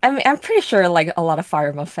pretty sure like a lot of Fire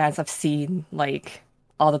Emblem fans have seen like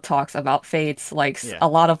all the talks about Fates. Like Yeah. a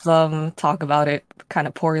lot of them talk about it kind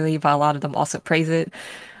of poorly, but a lot of them also praise it.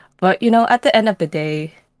 But at the end of the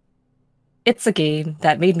day, it's a game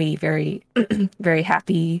that made me very, very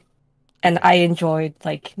happy, and Okay. I enjoyed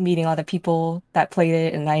like meeting other people that played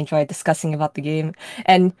it, and I enjoyed discussing about the game.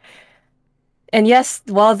 And and yes,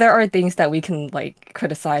 while there are things that we can like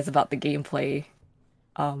criticize about the gameplay,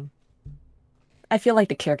 um, I feel like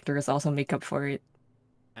the characters also make up for it.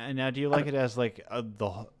 And now, do you like it as like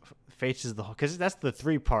Fates is the whole? Because that's the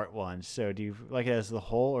 3-part one. So, do you like it as the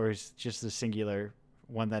whole, or is just the singular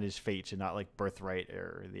one that is Fates and not like Birthright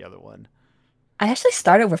or the other one? I actually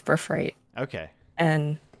started with Birthright, Okay.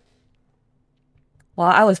 and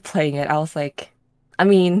while I was playing it, I was like, I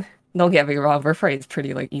mean, don't get me wrong, Birthright is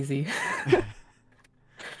pretty like easy.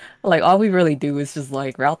 Like all we really do is just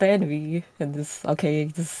like route the enemy and just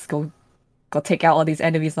go take out all these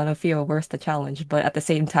enemies on the field. Where's the challenge? But at the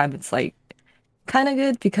same time, it's like kind of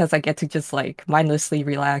good because I get to just like mindlessly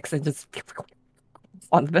relax and just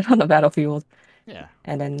on the battlefield, Yeah.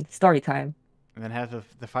 and then story time. And then have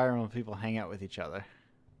the Fire Emblem people hang out with each other.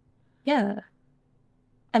 Yeah.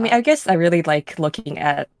 I mean, I, I guess I really like looking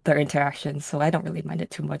at their interactions, so I don't really mind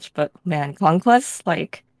it too much. But man, Conquest,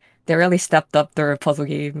 like, they really stepped up their puzzle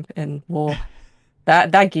game, and well,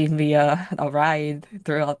 that gave me a ride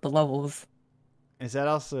throughout the levels. Is that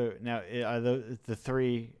also now? Are the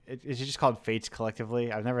three? Is it just called Fates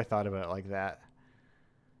collectively? I've never thought about it like that,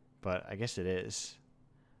 but I guess it is.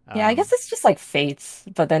 Yeah, I guess it's just like Fates,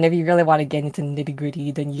 but then if you really want to get into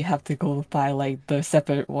nitty-gritty, then you have to go buy like the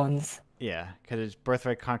separate ones. Yeah, because it's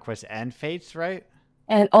Birthright, Conquest, and Fates, right?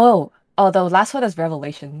 And the last one is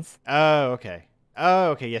Revelations. Oh, okay. Oh,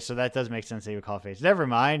 okay. Yeah, so that does make sense that you would call it Fates. Never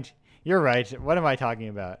mind. You're right. What am I talking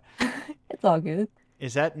about? It's all good.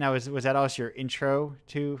 Is that now? Was that also your intro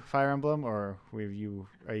to Fire Emblem, or are you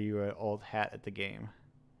an old hat at the game?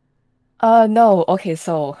 No. Okay,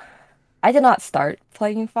 so I did not start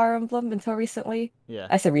playing Fire Emblem until recently. Yeah.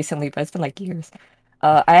 I said recently, but it's been like years.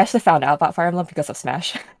 I actually found out about Fire Emblem because of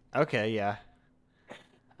Smash. Okay. Yeah.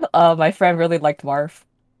 My friend really liked Marth,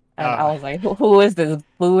 and I Uh, was like, who is this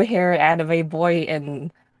blue-haired anime boy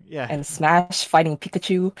in yeah. and Smash fighting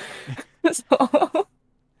Pikachu?" So,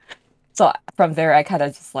 so from there, I kind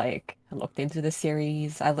of just like looked into the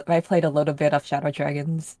series. I played a little bit of Shadow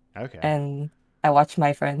Dragons, Okay. and I watched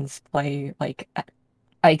my friends play like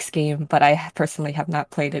Ike's game, but I personally have not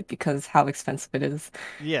played it because how expensive it is.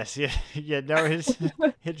 Yes. Yeah. Yeah. No.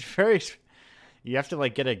 It's very. You have to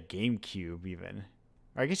like get a GameCube even.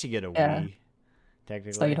 Or I guess you get a Yeah. Wii. So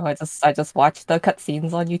Technically. I just watched the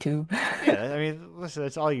cutscenes on YouTube. Yeah, I mean, listen,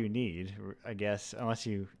 that's all you need, I guess, unless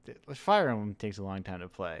you. Fire Emblem takes a long time to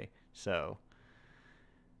play, so.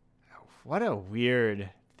 What a weird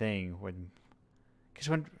thing because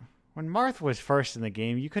when Marth was first in the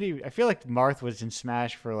game, you could even. I feel like Marth was in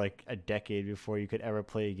Smash for like a decade before you could ever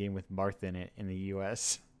play a game with Marth in it in the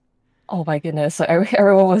U.S. Oh my goodness! So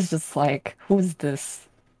everyone was just like, "Who's this?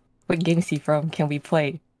 What game is he from? Can we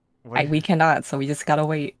play?" What? We cannot, so we just gotta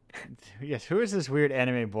wait. Yes, who is this weird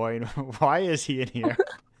anime boy, and why is he in here?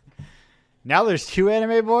 Now there's two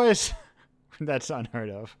anime boys. That's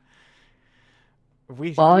unheard of.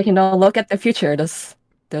 Well, look at the future.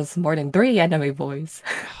 There's more than 3 anime boys.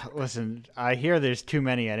 Listen, I hear there's too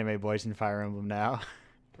many anime boys in Fire Emblem now,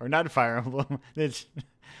 or not Fire Emblem. That's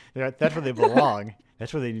where they belong.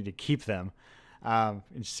 That's where they need to keep them.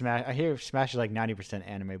 In Smash, I hear Smash is like 90%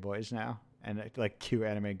 anime boys now, and like 2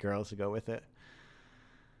 anime girls to go with it.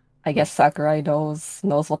 I guess Sakurai knows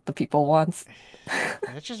what the people want.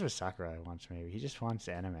 That's just what Sakurai wants. Maybe he just wants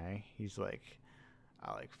anime. He's like,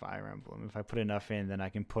 I like Fire Emblem. If I put enough in, then I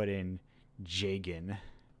can put in Jagan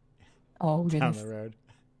Oh down goodness. the road.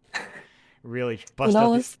 Really bust up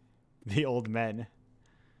knows? the old men.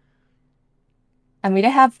 I mean,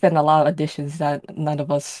 there have been a lot of additions that none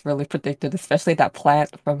of us really predicted, especially that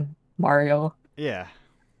plant from Mario. Yeah.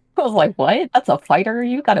 I was like, what? That's a fighter?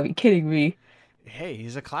 You gotta be kidding me. Hey,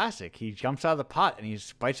 he's a classic. He jumps out of the pot and he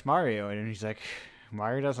bites Mario, and he's like,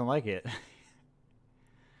 Mario doesn't like it.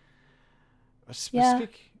 Yeah.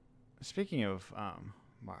 Speaking of,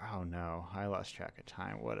 oh no, I lost track of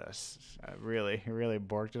time. I really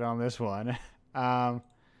borked it on this one.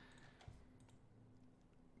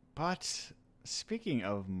 But speaking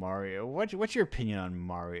of Mario, what's your opinion on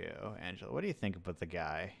Mario, Angela? What do you think about the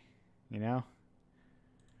guy? You know,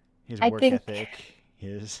 his I work think ethic,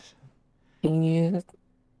 his. he-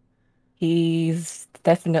 he's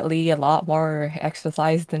definitely a lot more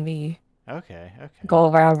exercised than me. Okay.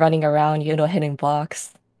 Go around running around, hitting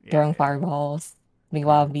blocks, throwing Yeah. fireballs.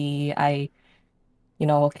 Meanwhile,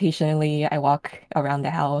 occasionally I walk around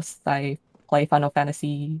the house, I play Final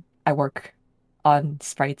Fantasy, I work on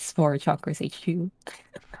sprites for Chakras HQ.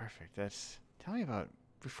 Perfect. Tell me about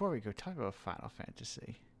before we go. Talk about Final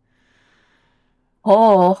Fantasy.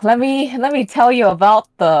 Oh, let me tell you about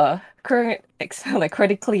the current like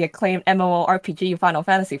critically acclaimed MMORPG Final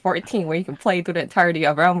Fantasy 14, where you can play through the entirety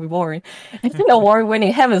of Realm Reborn and an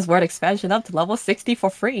award-winning Heaven's Word expansion up to level 60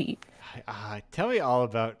 for free. Tell me all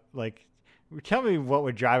about Tell me what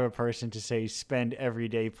would drive a person to say spend every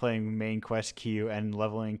day playing main quest queue and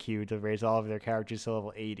leveling queue to raise all of their characters to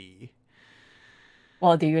level 80.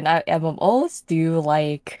 Well, do you not MMOs? Do you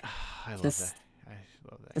like I love just that.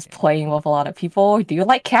 I love that just game. playing with a lot of people? Do you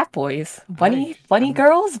like cat boys? Bunny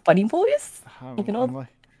girls? Bunny boys?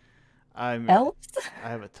 Elves? I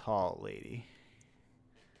have a tall lady.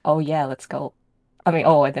 Oh yeah, let's go. I mean,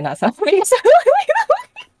 I did not sound like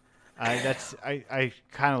I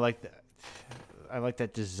kind of like that. I like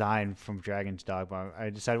that design from Dragon's Dogma. I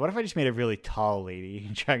decided, what if I just made a really tall lady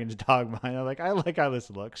in Dragon's Dogma? And I like how this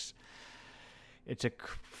looks. It's an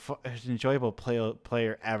enjoyable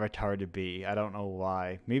player avatar to be. I don't know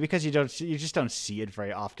why. Maybe because you just don't see it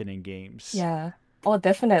very often in games. Yeah. Oh,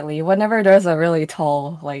 definitely. Whenever there's a really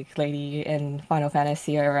tall lady in Final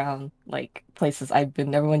Fantasy around places I've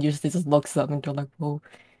been, everyone usually just looks up and they're like, "Whoa,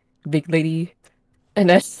 big lady," and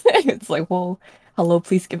then it's like, "Whoa, hello,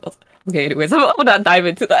 please give us." Okay, anyways, I'm not dive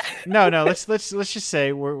into that. No. Let's just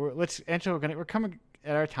say let's Angela. We're coming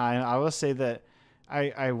at our time. I will say that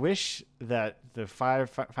I wish that the Final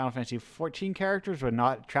Fantasy 14 characters were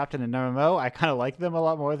not trapped in an MMO. I kind of like them a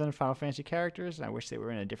lot more than Final Fantasy characters, and I wish they were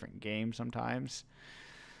in a different game sometimes.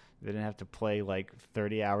 They didn't have to play like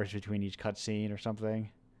 30 hours between each cutscene or something.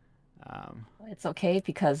 It's okay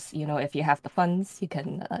because, if you have the funds, you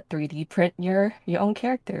can 3D print your own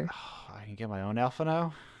character. I can get my own alpha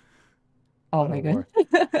now. Oh What my a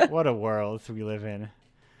goodness. What a world we live in.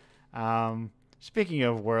 Speaking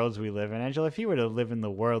of worlds we live in, Angela, if you were to live in the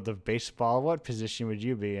world of baseball, what position would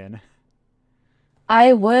you be in?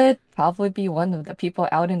 I would probably be one of the people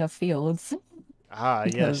out in the fields Ah,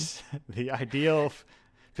 because yes. The ideal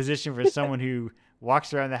position for someone who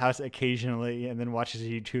walks around the house occasionally and then watches a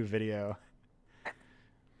YouTube video.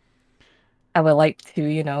 I would like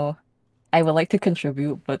to, I would like to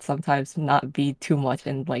contribute, but sometimes not be too much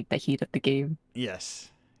in like the heat of the game. Yes.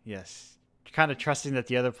 Yes. Kind of trusting that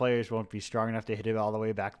the other players won't be strong enough to hit it all the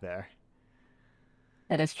way back there.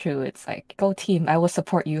 That is true. It's like, go team, I will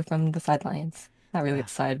support you from the sidelines. Not really the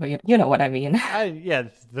side, but you know what I mean. Yeah,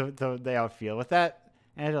 the outfield. With that,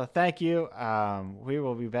 Angela, thank you. We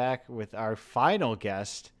will be back with our final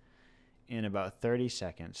guest in about 30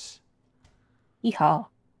 seconds. Yeehaw.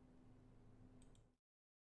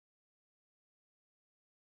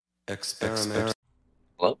 Experiment.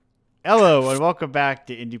 Hello? Hello, and welcome back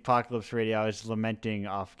to Indiepocalypse Radio. I was lamenting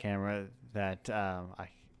off camera that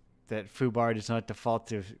that Foobar does not default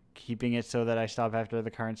to keeping it so that I stop after the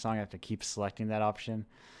current song. I have to keep selecting that option.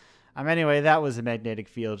 Anyway, that was the Magnetic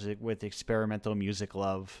Fields with Experimental Music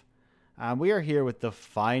Love. We are here with the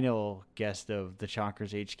final guest of the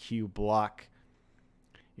Chonkers HQ block.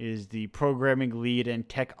 Is the programming lead and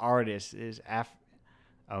tech artist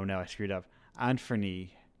oh no, I screwed up.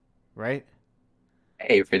 Anthony, right?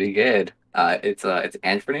 Hey, pretty good. It's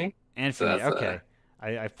Anthony. Anthony, So that's, okay.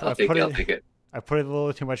 I I'll take it. I put a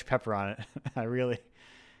little too much pepper on it. I really.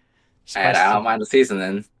 And I don't mind the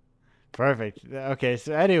seasoning. Perfect. Okay,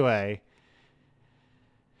 so anyway,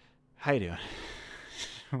 how you doing?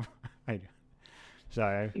 How you doing?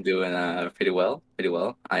 Sorry. I'm doing pretty well. Pretty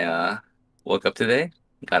well. I woke up today,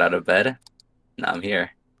 got out of bed, now I'm here.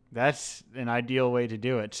 That's an ideal way to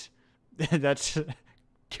do it. That's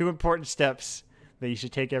 2 important steps that you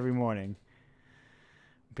should take every morning.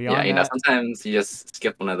 Beyond Yeah, that, sometimes you just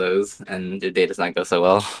skip one of those and your day does not go so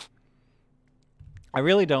well. I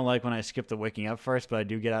really don't like when I skip the waking up first, but I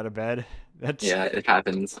do get out of bed. That's Yeah, it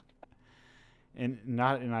happens. and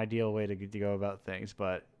not an ideal way to go about things,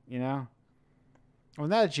 but well, now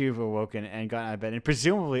that you've awoken and gotten out of bed, and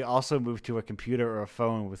presumably also moved to a computer or a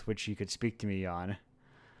phone with which you could speak to me on,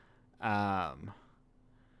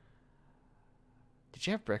 did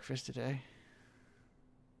you have breakfast today?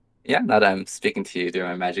 Yeah, now that I'm speaking to you during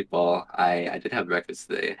my magic ball, I did have breakfast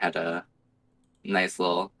today. Had a nice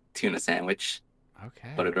little tuna sandwich.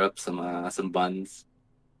 Okay. Buttered up some buns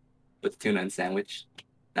with tuna and sandwich.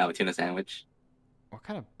 Now a tuna sandwich. What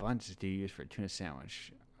kind of buns do you use for a tuna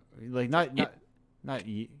sandwich? Like not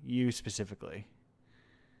you specifically.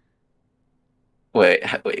 Wait,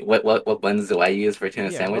 what buns do I use for a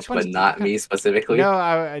tuna Yeah, sandwich, what buns but not me specifically?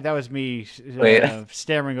 No, that was me Wait.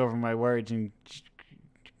 stammering over my words and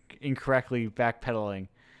incorrectly backpedaling.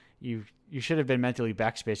 You should have been mentally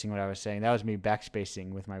backspacing what I was saying. That was me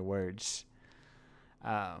backspacing with my words.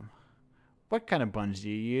 What kind of buns do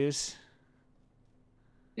you use?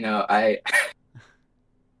 I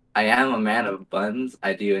am a man of buns.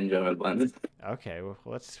 I do enjoy my buns. Okay, well,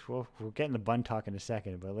 we'll get in the bun talk in a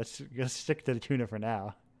second, but let's stick to the tuna for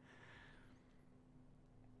now.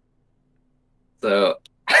 So,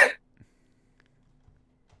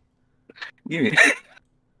 give me.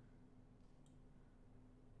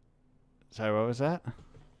 Sorry, what was that?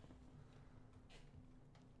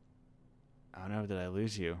 Oh no, did I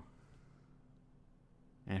lose you?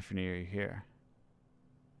 Anthony, are you here?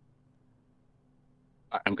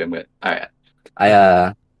 I'm good. All right.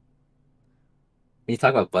 When you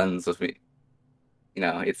talk about buns with me,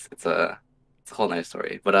 it's a whole nice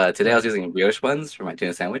story. But today I was using brioche buns for my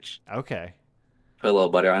tuna sandwich. Okay. Put a little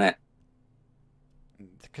butter on it.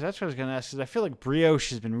 Because that's what I was going to ask. Because I feel like brioche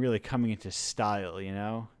has been really coming into style,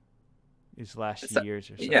 these last years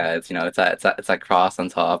or so. Yeah, it's that cross on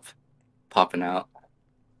top, popping out.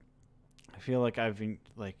 I feel like I've been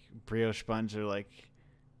brioche buns are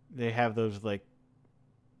they have those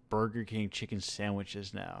Burger King chicken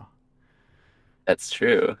sandwiches now. That's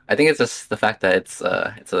true. I think it's just the fact that it's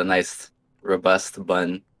a nice robust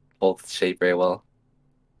bun, holds shape very well.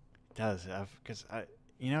 It does, because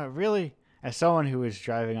really, as someone who is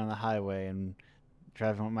driving on the highway and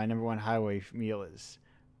driving, my number one highway meal is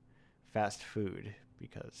fast food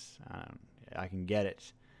because I can get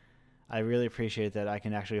it. I really appreciate that I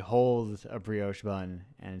can actually hold a brioche bun,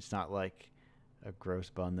 and it's not like a gross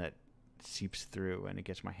bun that seeps through and it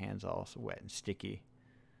gets my hands all wet and sticky.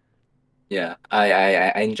 Yeah,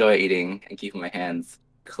 I enjoy eating and keeping my hands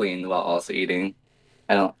clean while also eating.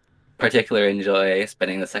 I don't particularly enjoy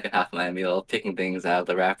spending the second half of my meal picking things out of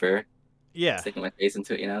the wrapper, Yeah. sticking my face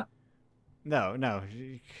into it, you know? No, no.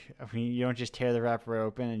 I mean, you don't just tear the wrapper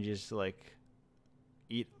open and just like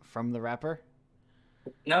eat from the wrapper.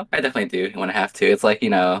 No, I definitely do when I have to. It's like, you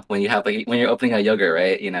know, when you have like when you're opening a yogurt,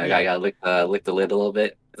 right? You know, I Yeah. gotta lick the lid a little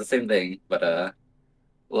bit. It's the same thing, but a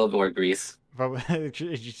little bit more grease. But it's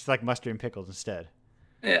just like mustard and pickles instead.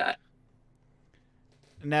 Yeah.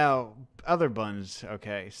 Now, other buns.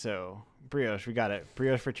 Okay, so brioche, we got it.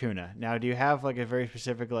 Brioche for tuna. Now, do you have like a very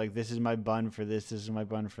specific like this is my bun for this is my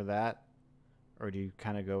bun for that, or do you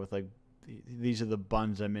kind of go with like these are the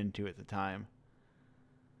buns I'm into at the time?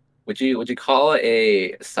 Would you call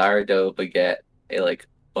a sourdough baguette a like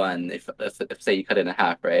bun if say you cut it in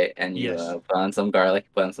half, right? And you Yes. put on some garlic,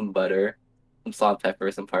 put on some butter, some salt, pepper,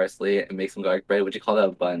 some parsley, and make some garlic bread. Would you call that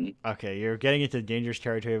a bun? Okay, you're getting into dangerous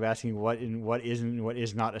territory of asking what isn't what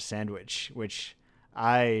is not a sandwich, which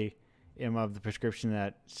I am of the prescription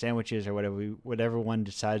that sandwiches are whatever one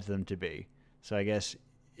decides them to be. So I guess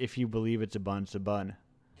if you believe it's a bun, it's a bun.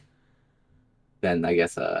 Then I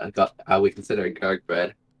guess I would consider garlic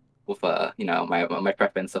bread with you know my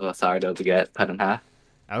preference of a sourdough baguette cut in half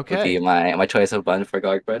would be Okay. my choice of bun for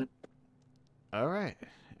garlic bread. All right.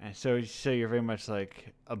 And so you're very much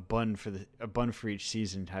like a bun for each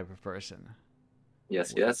season type of person.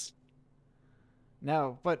 Yes, yes.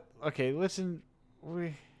 Now, but okay, listen,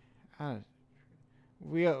 uh,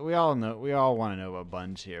 we all know we all want to know about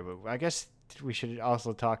buns here, but I guess we should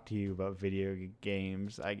also talk to you about video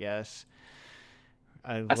games. I guess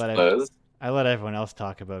I suppose. I let everyone else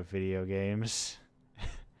talk about video games.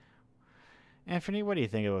 Anthony, what do you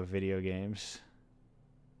think about video games?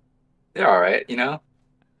 They're all right, you know.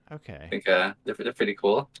 I Okay. think they're pretty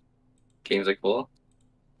cool. Games are cool.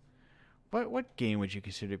 What game would you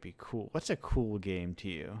consider to be cool? What's a cool game to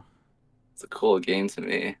you? It's a cool game to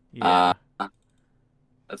me. Yeah.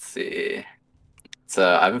 Let's see.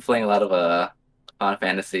 So I've been playing a lot of Final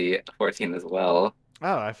Fantasy 14 as well.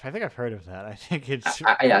 Oh, I think I've heard of that. I think it's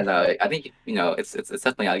Yeah, no, I think you know it's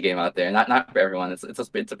definitely a game out there. Not for everyone. It's a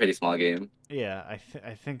pretty small game. yeah.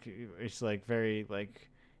 I think it's like very like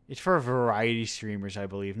it's for variety streamers, I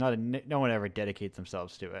believe. No one ever dedicates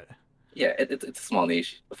themselves to it. Yeah, it's a small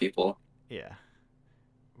niche of people. Yeah.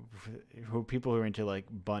 People who are into like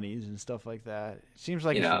bunnies and stuff like that. It seems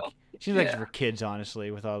like You know, seems like it's yeah. for kids, honestly,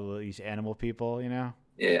 with all these animal people. You know.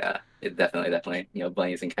 Yeah, it definitely. You know,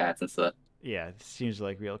 bunnies and cats and stuff. Yeah, it seems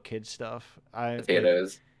like real kid stuff.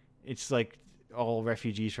 Potatoes. It's like all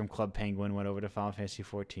refugees from Club Penguin went over to Final Fantasy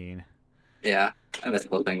 14. Yeah, I miss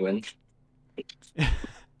Little Penguin.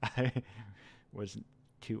 I wasn't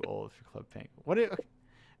too old for Club Penguin.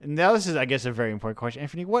 Now this is, I guess, a very important question,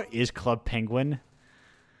 Anthony. What is Club Penguin?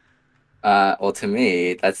 Well, to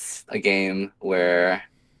me, that's a game where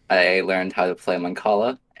I learned how to play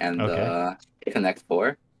Mancala and Okay. Connect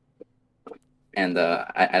Four. And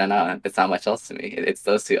I don't know, it's not much else to me. It's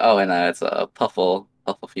those two. Oh, and it's a Puffle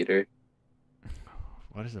feeder.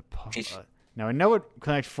 What is a puff? Peach. Now I know what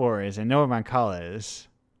Connect Four is. I know what Mancala is.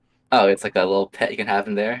 Oh, it's like a little pet you can have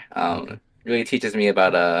in there. Okay. Really teaches me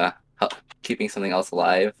about keeping something else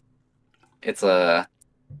alive. It's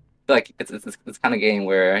like it's kind of game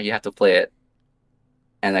where you have to play it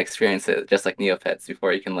and experience it just like Neopets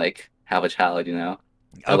before you can like have a child, you know.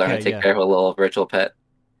 I learn to Okay. take Yeah. care of a little virtual pet.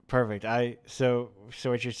 Perfect. So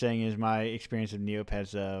what you're saying is my experience of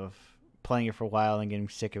Neopets of playing it for a while and getting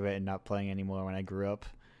sick of it and not playing anymore when I grew up,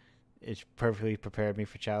 it's perfectly prepared me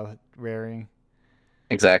for child rearing.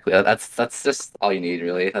 Exactly. That's just all you need,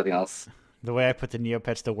 really. Nothing else. The way I put the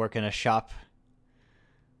Neopets to work in a shop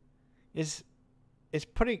is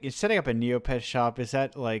setting up a Neopet shop. Is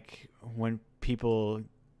that like when people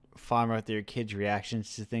farm out their kids'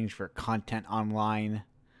 reactions to things for content online?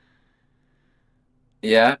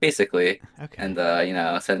 Yeah, basically. Okay. And you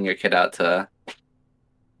know, sending your kid out to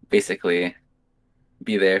basically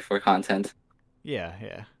be there for content. Yeah,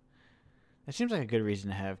 yeah. It seems like a good reason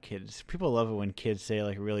to have kids. People love it when kids say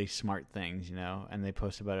like really smart things, you know, and they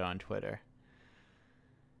post about it on Twitter.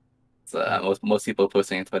 So most people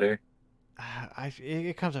posting on Twitter.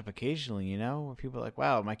 It comes up occasionally, you know, where people are like,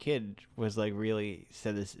 "Wow, my kid was like really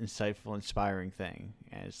said this insightful, inspiring thing,"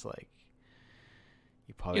 and it's like,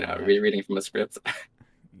 you probably You know, don't have- reading from a script.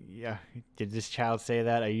 Yeah. Did this child say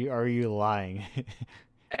that? Are you lying?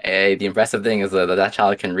 Hey, the impressive thing is that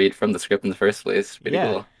child can read from the script in the first place. Pretty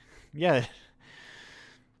Yeah. cool. Yeah.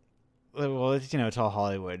 Well, it's, it's all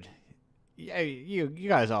Hollywood. Yeah, you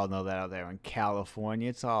guys all know that out there in California,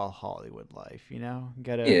 it's all Hollywood life. Yeah.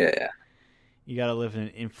 You gotta live in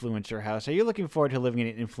an influencer house. Are you looking forward to living in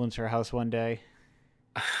an influencer house one day?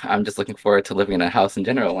 I'm just looking forward to living in a house in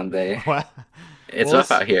general one day. Well, It's well,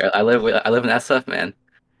 rough out here. I live in SF, man.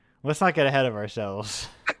 let's not get ahead of ourselves.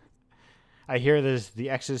 I hear the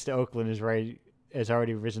access to Oakland has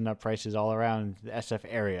already risen up prices all around the SF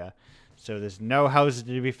area, so there's no houses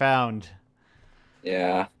to be found.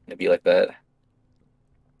 Yeah, it'd be like that.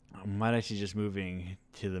 Might actually just moving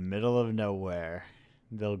to the middle of nowhere.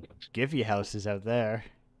 They'll give you houses out there.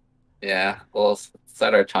 Yeah. Well, it's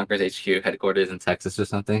at our Chonkers HQ headquarters in Texas or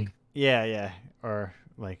something. Yeah, yeah, or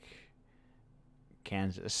like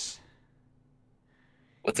Kansas.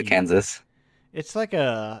 What's a Kansas? It's like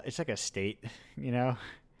a state, you know.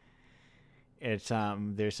 It's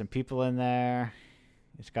there's some people in there.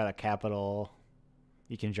 It's got a capital.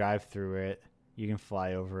 You can drive through it. You can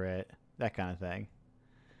fly over it. That kind of thing.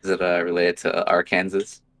 Is it related to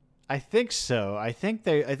Arkansas? I think so. I think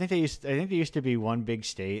they used to be one big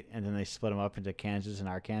state, and then they split them up into Kansas and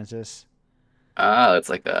Arkansas. Oh, it's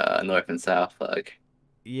like North and South, like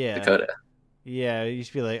Yeah, Dakota. yeah. It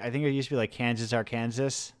used to be like, I think it used to be like Kansas,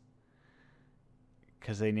 Arkansas,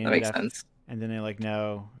 because they That named it makes after. sense. And then they're like,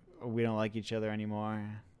 no, we don't like each other anymore.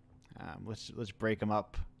 Let's break them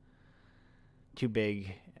up. Too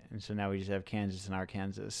big, and so now we just have Kansas and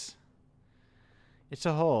Arkansas. It's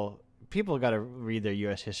a whole. People got to read their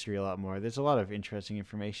U.S. history a lot more. There's a lot of interesting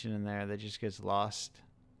information in there that just gets lost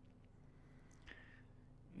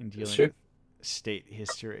in It's dealing true. with state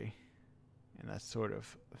history and that sort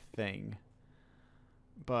of thing.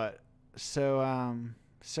 But so I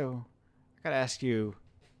gotta ask you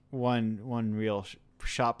one real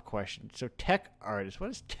shop question. So tech artist, what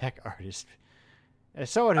is tech artist? As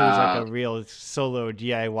someone who's like a real solo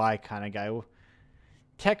DIY kind of guy,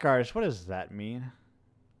 tech artist, what does that mean?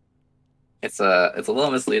 It's a little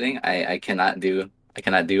misleading. I cannot do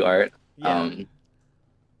art. Yeah.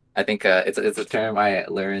 I think it's a term I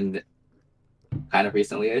learned kind of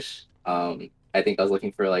recently-ish. I think I was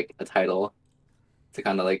looking for like a title to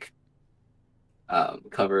kind of like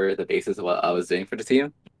cover the basis of what I was doing for the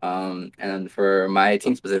team. And for my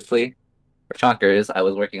team specifically, for Chonkers, I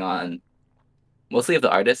was working on mostly of the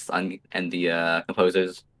artists on and the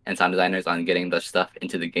composers and sound designers on getting the stuff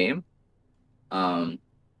into the game,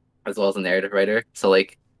 as well as a narrative writer. So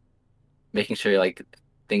like making sure like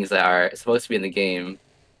things that are supposed to be in the game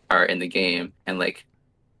are in the game, and like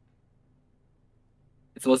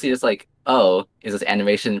it's mostly just like, oh, is this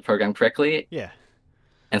animation programmed correctly Yeah.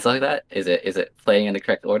 and stuff like that. Is it playing in the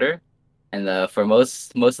correct order? And for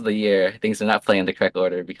most of the year, things are not playing in the correct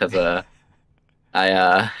order because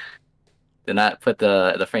I did not put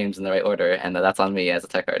the frames in the right order, and that's on me as a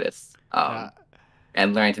tech artist. Uh,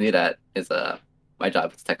 And learning to do that is my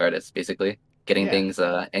job as a tech artist, basically getting Yeah. things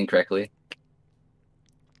incorrectly.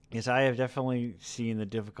 Yes, I have definitely seen the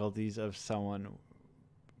difficulties of someone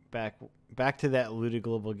back to that Luda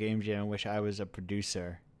Global Game Jam in which I was a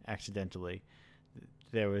producer accidentally.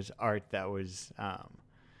 There was art that was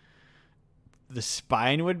the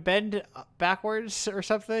spine would bend backwards or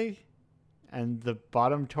something, and the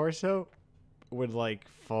bottom torso would like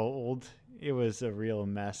fold. It was a real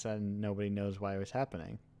mess, and nobody knows why it was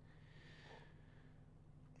happening.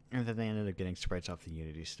 And then they ended up getting sprites off the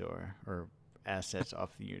Unity store, or assets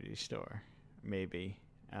off the Unity store. Maybe.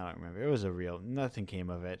 I don't remember. It was nothing came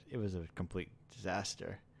of it. It was a complete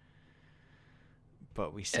disaster.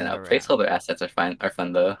 But we sat And around. placeholder assets are fun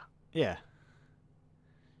though. Yeah.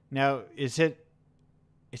 Now, it's a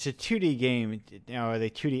 2D game. Now, are they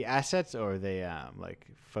 2D assets or are they like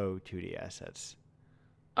faux 2D assets?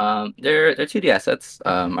 They're 2D assets.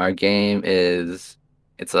 Our game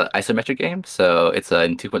it's an isometric game, so it's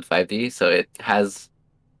in 2.5D, so it has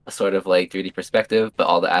a sort of like 3D perspective, but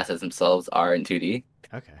all the assets themselves are in 2D.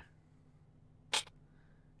 Okay.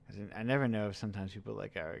 I never know if sometimes people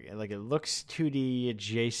like it looks 2D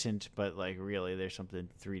adjacent, but like really there's something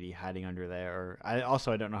 3D hiding under there. Or I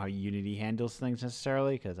don't know how Unity handles things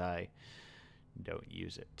necessarily because I don't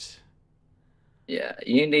use it. Yeah,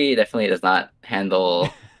 Unity definitely does not handle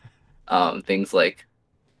things like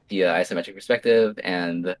the isometric perspective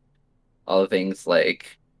and all the things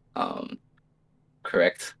like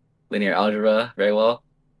correct linear algebra very well.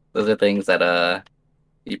 Those are things that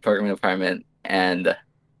the programming department and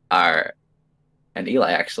our and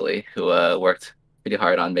Eli actually, who worked pretty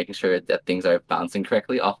hard on making sure that things are bouncing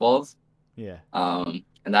correctly off walls. Yeah. And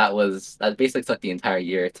that basically took the entire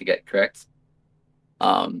year to get correct.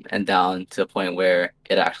 And down to a point where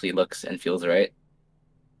it actually looks and feels right.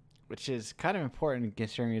 which is kind of important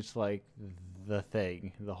considering it's like the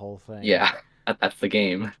thing, the whole thing. Yeah, that's the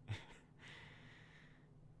game.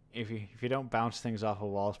 If you don't bounce things off of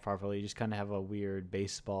walls properly, you just kind of have a weird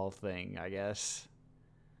baseball thing, I guess.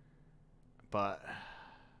 But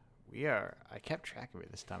I kept track of it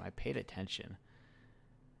this time. I paid attention.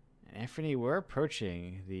 And Anthony, we're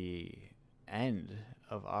approaching the end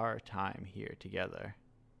of our time here together.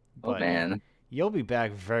 Oh man. You'll be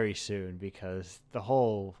back very soon because the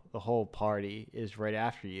whole party is right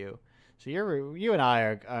after you. So you and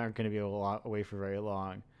I aren't going to be away for very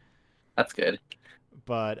long. That's good.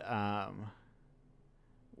 But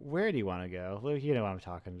where do you want to go? You know what I'm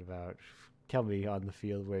talking about. Tell me on the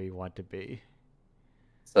field where you want to be.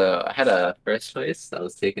 So I had a first choice that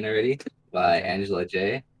was taken already by Angela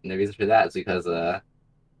J. And the reason for that is because the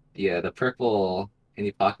purple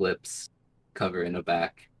Indiepocalypse cover in the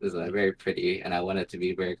back is very pretty, and I wanted to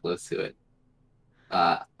be very close to it.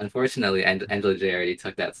 Unfortunately, Angela J already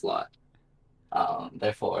took that slot.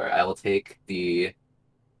 Therefore, I will take the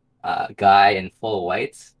guy in full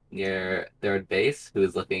white near third base who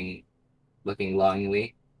is looking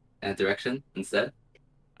longingly in that direction instead.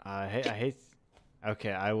 I hate.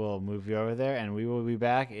 Okay, I will move you over there, and we will be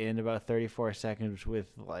back in about 34 seconds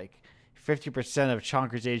with like 50% of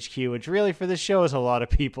Chonkers HQ, which really for this show is a lot of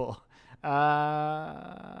people.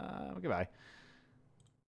 Goodbye.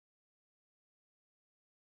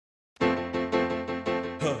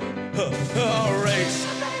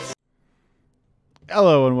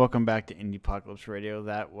 Hello and welcome back to Indiepocalypse Radio.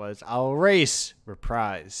 That was I'll Race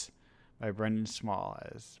Reprise by Brendan Small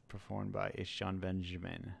as performed by H. John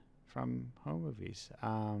Benjamin from Home Movies.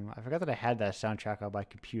 I forgot that I had that soundtrack on my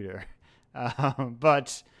computer.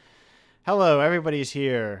 But hello, everybody's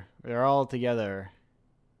here. We're all together.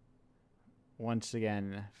 Once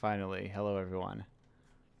again, finally. Hello, everyone.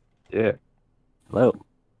 Yeah. Hello.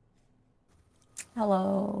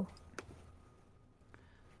 Hello.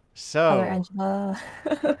 So, Hello, Angela.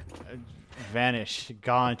 vanished,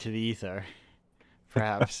 gone to the ether.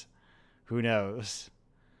 Perhaps. Who knows?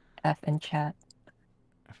 F in chat.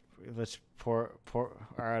 Let's pour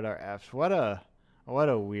out our Fs. What a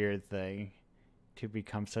weird thing to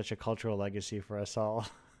become such a cultural legacy for us all.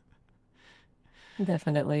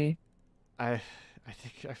 Definitely. I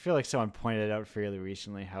feel like someone pointed out fairly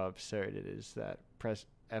recently how absurd it is that press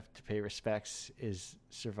F to pay respects is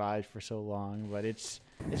survived for so long, but it's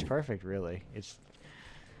perfect, really.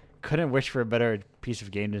 Couldn't wish for a better piece of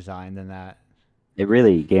game design than that. It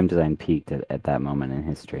really game design peaked at that moment in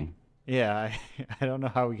history. Yeah, I don't know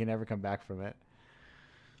how we can ever come back from it.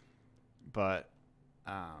 But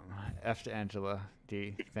F to Angela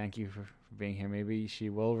D, thank you for being here. Maybe she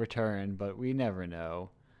will return, but we never know.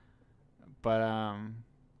 But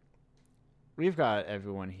we've got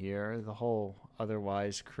everyone here, the whole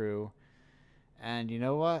otherwise crew. And you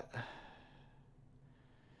know what?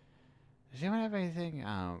 Does anyone have anything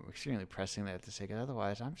extremely pressing they have to say? Because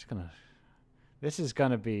otherwise, this is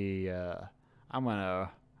gonna be. I'm gonna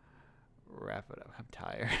wrap it up. I'm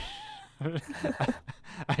tired.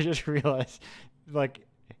 I just realized, like,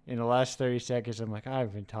 in the last 30 seconds, I'm like,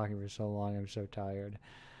 I've been talking for so long. I'm so tired.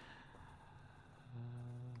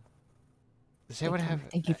 Does anyone have?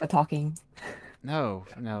 Thank you for talking. No.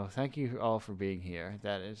 Thank you all for being here.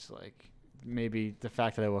 That is like maybe the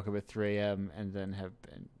fact that I woke up at 3 a.m. and then have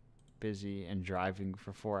been busy and driving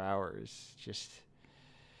for 4 hours just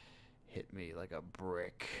hit me like a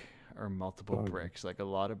brick or multiple bricks, like a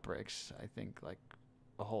lot of bricks. I think like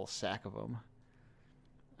a whole sack of them.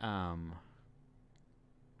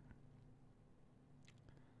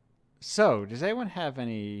 So, does anyone have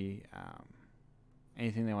anything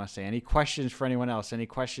they want to say? Any questions for anyone else? Any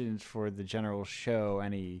questions for the general show?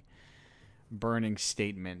 Any burning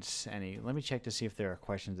statements? Let me check to see if there are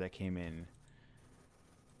questions that came in.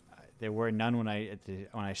 There were none when I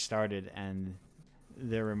started, and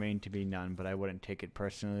there remain to be none, but I wouldn't take it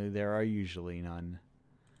personally. There are usually none.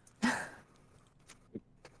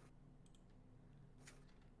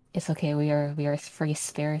 It's okay. We are free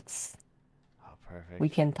spirits. Oh, perfect. We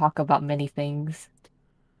can talk about many things.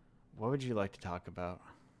 What would you like to talk about?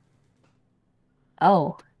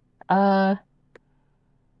 Oh,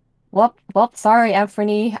 well, sorry,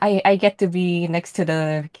 Anthony. I get to be next to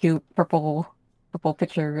the cute purple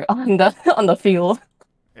picture on the field.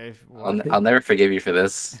 I'll never forgive you for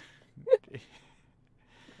this.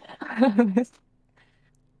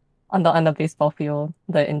 on the baseball field,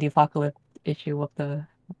 the Indiepocalypse issue of the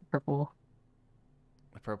purple.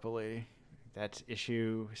 The purple lady. That's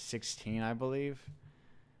issue 16, I believe.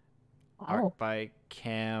 Wow. Art by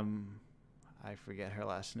Cam. I forget her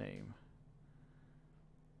last name.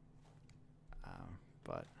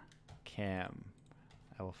 But cam,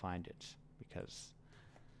 I will find it because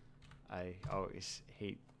I always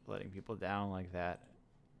hate letting people down like that.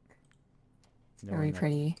 Very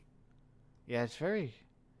pretty. Yeah, it's very.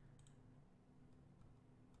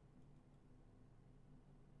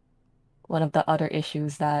 One of the other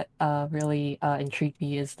issues that really intrigued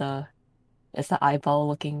me is the eyeball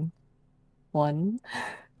looking one.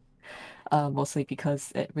 Mostly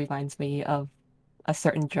because it reminds me of a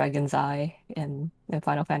certain dragon's eye in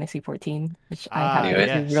Final Fantasy 14, which I happen to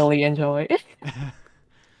Yes. really enjoy.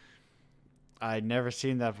 I'd never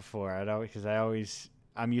seen that before.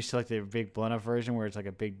 I'm used to like the big blown up version where it's like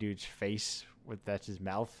a big dude's face that's his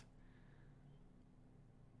mouth,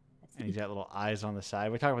 and he's got little eyes on the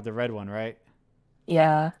side. We're talking about the red one, right?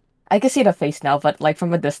 Yeah, I can see the face now, but like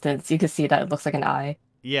from a distance, you can see that it looks like an eye.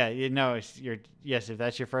 Yeah, yes. If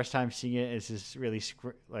that's your first time seeing it, it's this really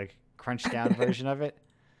like crunched down version of it.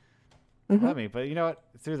 Mhm. Let me, but you know what?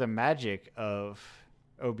 Through the magic of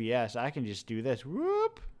OBS, I can just do this.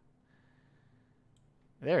 Whoop!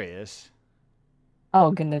 There he is.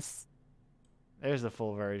 Oh goodness. There's the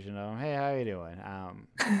full version of him. Hey, how you doing?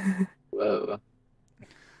 Whoa.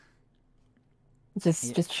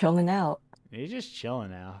 Just chilling out. He's just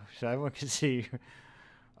chilling now, so everyone can see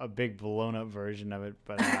a big blown up version of it.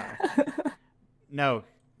 But no,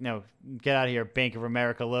 get out of here, Bank of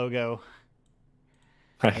America logo.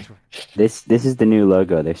 Right. This is the new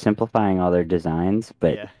logo. They're simplifying all their designs,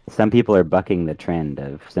 but Yeah. some people are bucking the trend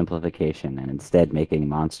of simplification and instead making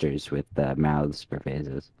monsters with mouths for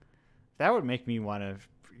faces. That would make me want to,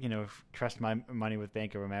 trust my money with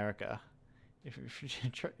Bank of America. It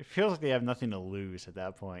feels like they have nothing to lose at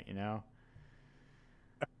that point, you know.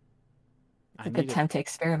 It's a good time to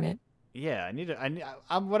experiment. Yeah,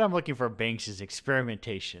 what I'm looking for banks is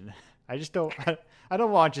experimentation. I just don't. I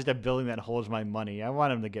don't want just a building that holds my money. I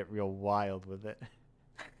want them to get real wild with it.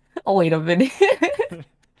 Oh wait a minute.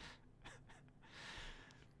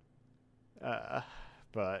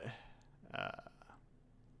 But.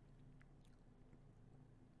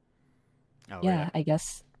 Oh, yeah, I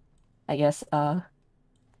guess.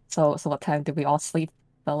 So what time did we all sleep,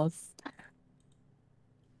 fellas?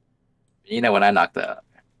 You know when I knocked out?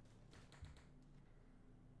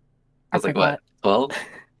 I was like, what? 12?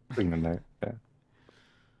 Bring them there. Yeah.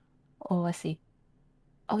 Oh, I see.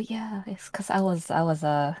 Oh yeah, it's because I was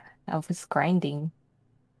grinding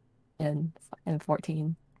in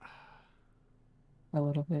 14 for a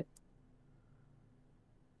little bit.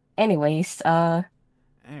 Anyways,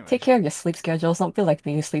 take care of your sleep schedules. Don't feel like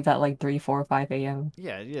you sleep at like 3, 4, 5 a.m.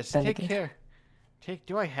 Yeah, yes. Then Take again. care.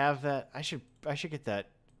 Do I have that? I should get that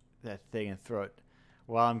thing and throw it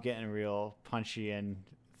while I'm getting real punchy and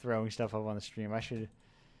throwing stuff up on the stream. I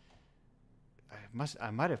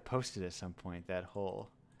might have posted at some point that whole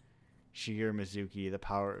Shigeru Mizuki, The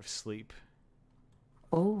Power of Sleep.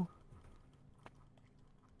 Oh,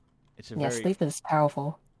 It's yeah, sleep is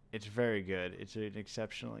powerful. It's very good. It's an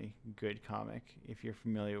exceptionally good comic. If you're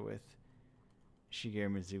familiar with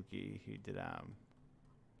Shigeru Mizuki, who did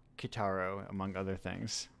Kitaro, among other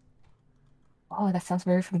things. Oh, that sounds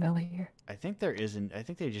very familiar. I think they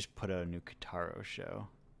just put out a new Kitaro show,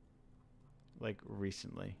 like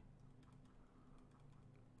recently.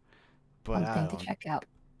 But Something to check out.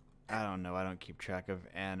 I don't know. I don't keep track of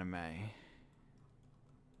anime.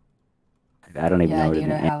 I don't even know what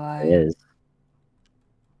an anime is.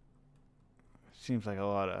 Seems like a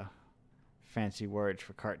lot of fancy words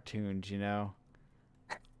for cartoons, you know?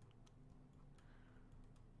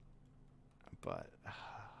 But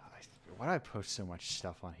why do I post so much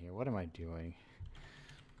stuff on here? What am I doing?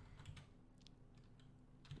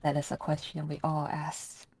 That is a question we all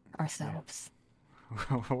ask ourselves.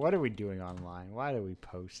 What are we doing online? Why do we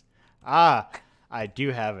post? I do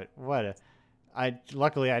have it.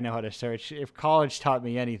 Luckily I know how to search. If college taught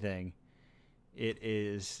me anything, it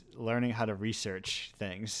is learning how to research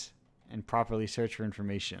things and properly search for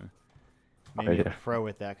information. Maybe a pro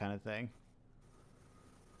with that kind of thing.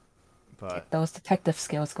 But get those detective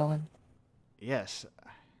skills going. Yes.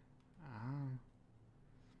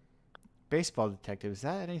 Baseball detective, is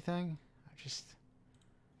that anything?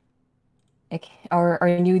 Our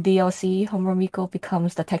new DLC, Homer Miko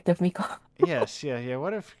becomes Detective Miko. Yes, yeah.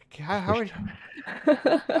 What if? How would?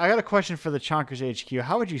 I got a question for the Chonkers HQ.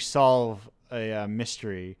 How would you solve a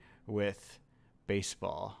mystery with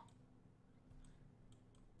baseball?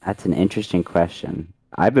 That's an interesting question.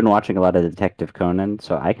 I've been watching a lot of Detective Conan,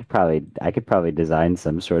 so I could probably design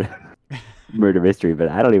some sort of murder mystery, but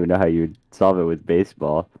I don't even know how you'd solve it with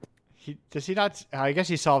baseball. Does he not? I guess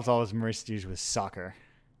he solves all his mysteries with soccer.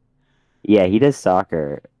 Yeah, he does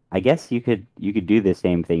soccer. I guess you could do the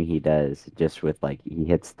same thing he does, just with like he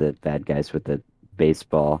hits the bad guys with the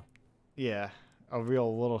baseball. Yeah, a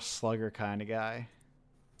real little slugger kind of guy,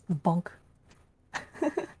 Bonk.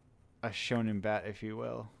 a shonen bat, if you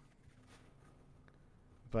will.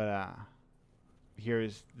 But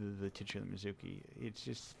here's the titular Mizuki. It's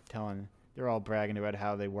just telling. They're all bragging about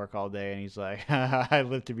how they work all day, and he's like, "I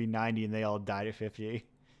lived to be 90, and they all died at 50.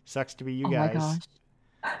 Sucks to be you Oh guys." my gosh.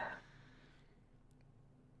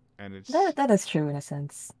 And it's That is true in a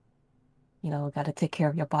sense. You know, gotta take care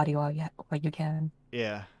of your body while you can.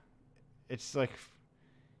 yeah, it's like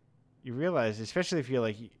you realize, especially if you're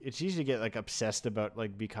like, it's easy to get like obsessed about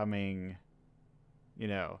like becoming, you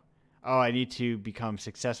know, oh, I need to become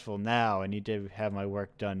successful now. I need to have my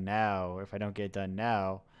work done now. If I don't get it done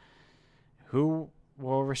now, who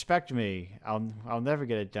will respect me? I'll never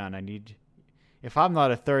get it done. If I'm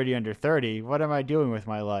not a 30 under 30, what am I doing with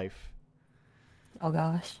my life? Oh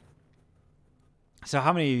gosh. So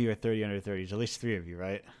how many of you are 30 under 30s? At least 3 of you,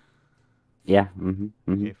 right? Yeah.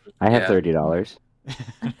 Mm-hmm. If- I have Yeah. $30.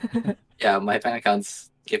 Yeah, my bank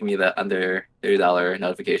accounts give me the under $30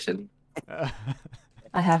 notification. I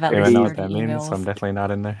have at I don't least even know 30 what that means, so I'm emails. definitely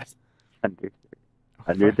not in there.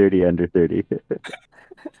 Under 30, under 30.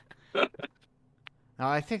 No,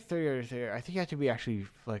 I think 30 under 30. I think you have to be actually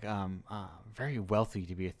like very wealthy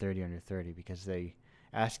to be a 30 under 30 because they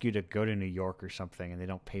ask you to go to New York or something and they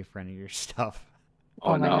don't pay for any of your stuff.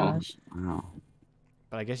 Oh, my no. gosh. Wow.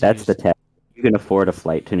 But I guess That's the just, test. You can afford a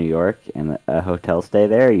flight to New York and a hotel stay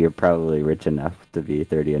there, you're probably rich enough to be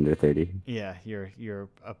 30 under 30. yeah, you're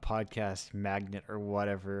a podcast magnet or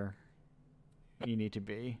whatever you need to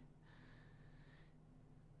be.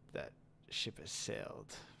 That ship has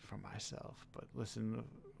sailed for myself. But listen,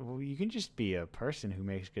 well, you can just be a person who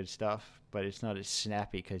makes good stuff, but it's not as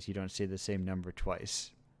snappy because you don't say the same number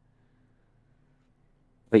twice.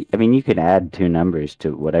 But I mean, you could add 2 numbers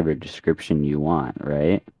to whatever description you want,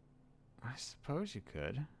 right? I suppose you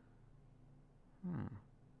could.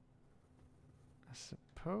 I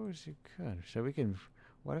suppose you could. So we can.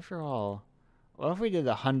 What if we're all? What if we did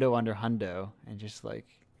the hundo under hundo and just like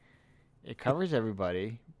it covers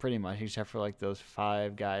everybody pretty much except for like those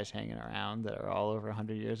 5 guys hanging around that are all over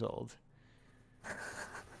 100 years old.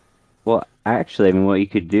 Well, actually, I mean, what you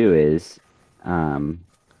could do is, for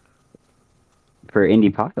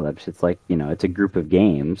Indiepocalypse, it's like, it's a group of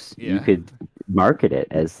games. You Yeah. could market it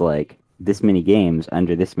as like this many games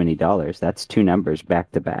under this many dollars. That's 2 numbers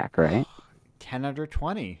back to back, right? 10 under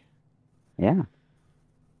 20. Yeah.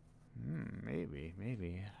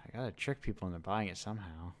 Maybe. I gotta trick people into buying it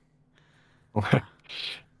somehow.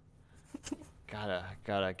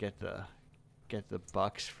 Gotta get the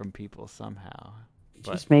bucks from people somehow.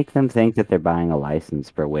 But Just make them think that they're buying a license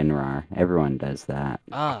for WinRAR. Everyone does that.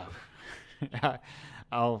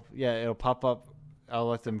 It'll pop up. I'll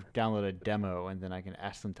let them download a demo and then I can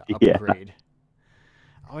ask them to Yeah. upgrade.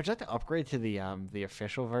 Oh, would you like to upgrade to the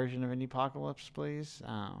official version of Indiepocalypse, please?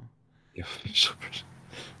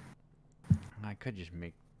 I could just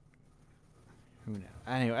make. Who knows?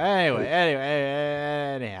 Anyhow.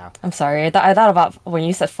 I'm sorry. I thought about when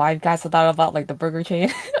you said 5 guys. I thought about like the burger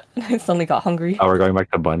chain. I suddenly got hungry. Oh, we're going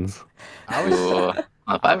back to buns. Ooh,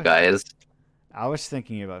 Five Guys. I was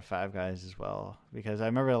thinking about 5 Guys as well because I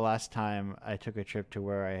remember the last time I took a trip to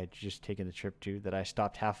where I had just taken the trip to that I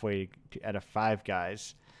stopped halfway at a 5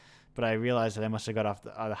 Guys, but I realized that I must have got off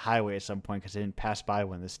the highway at some point because I didn't pass by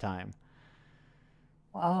one this time,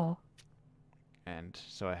 Wow. and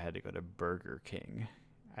so I had to go to Burger King.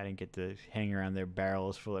 I didn't get to hang around their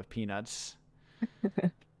barrels full of peanuts.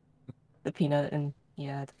 The peanut and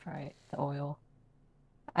yeah, the oil.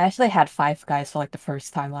 I actually had 5 guys for like the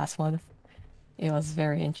first time last month. It was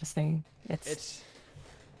very interesting. It is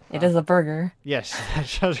a burger. Yes,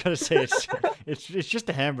 that's what I was gonna say. It's just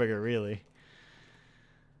a hamburger, really.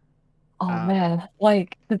 Oh man,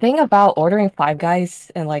 like the thing about ordering 5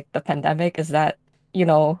 guys in like the pandemic is that, you've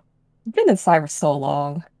been inside for so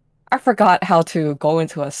long. I forgot how to go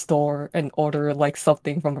into a store and order like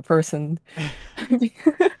something from a person.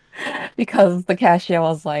 Because the cashier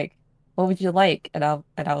was like, "What would you like?" And I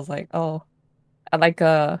was like, "Oh, I like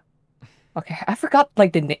a." Okay, I forgot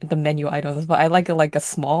like the menu items, but I like a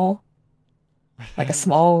small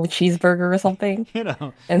cheeseburger or something.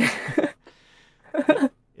 And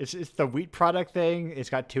It's the wheat product thing. It's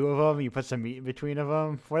got 2 of them. You put some meat in between of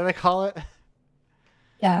them. What do they call it?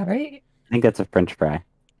 yeah, right? I think that's a French fry.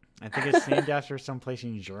 I think it's named after some place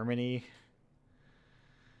in Germany.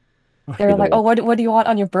 They were like, "Oh, what do you want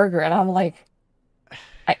on your burger?" And I'm like,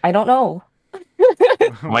 I don't know.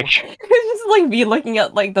 Like, It's just like me looking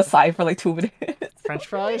at like the side for like 2 minutes. French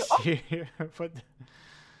fries?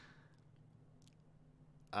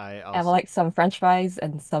 I I would also like some French fries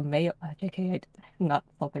and some mayo. JK, not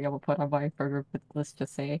something I would put on my burger, but let's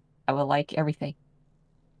just say I would like everything.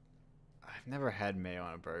 I've never had mayo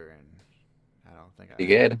on a burger, and I don't think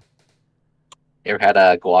You I have. good? You ever had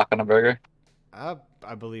a guac on a burger? I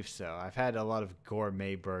believe so. I've had a lot of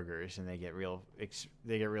gourmet burgers, and they get real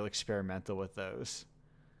experimental with those.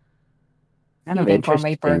 Kind of Eating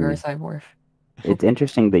gourmet interesting. burgers are worth. It's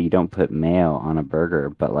interesting that you don't put mayo on a burger,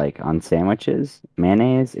 but like on sandwiches,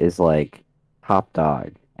 mayonnaise is like top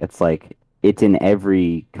dog. It's in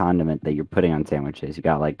every condiment that you're putting on sandwiches. You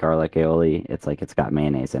got like garlic aioli, it's like it's got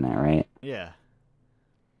mayonnaise in it, right? Yeah.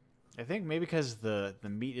 I think maybe because the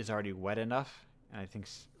meat is already wet enough, and I think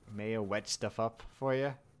mayo wets stuff up for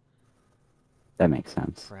you. That makes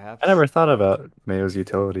sense. Perhaps. I never thought about mayo's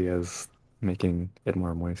utility as making it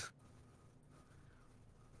more moist.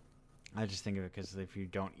 I just think of it because if you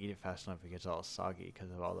don't eat it fast enough, it gets all soggy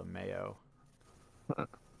because of all the mayo.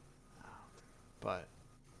 But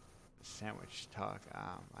sandwich talk.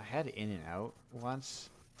 I had In-N-Out once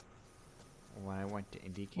when I went to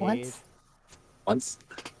Indiecade, Once?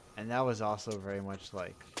 and that was also very much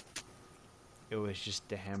like it was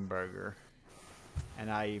just a hamburger,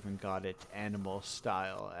 and I even got it animal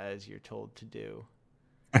style as you're told to do,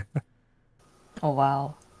 Oh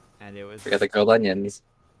wow. and it was. We got the grilled onions.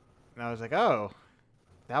 And I was like, oh,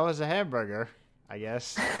 that was a hamburger, I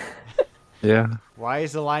guess. Yeah. Why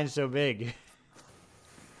is the line so big?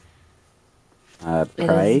 It is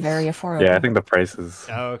Price? very affordable. Yeah, I think the price is.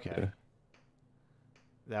 Oh, okay. Yeah.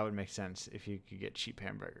 That would make sense if you could get cheap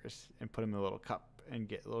hamburgers and put them in a little cup and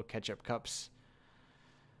get little ketchup cups.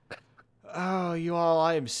 Oh, you all,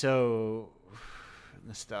 I am so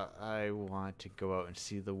I want to go out and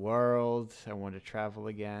see the world. I want to travel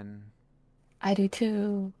again. I do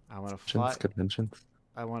too. I want to fly. Conventions.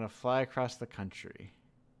 I want to fly across the country.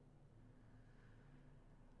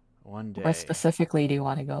 One day. Where specifically do you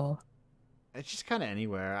want to go? It's just kind of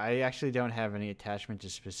anywhere. I actually don't have any attachment to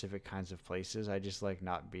specific kinds of places. I just like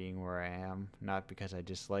not being where I am. Not because I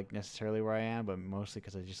dislike necessarily where I am, but mostly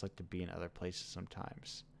because I just like to be in other places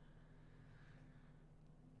sometimes.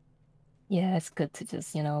 Yeah, it's good to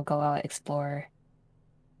just, go out, explore.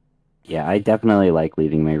 Yeah, I definitely like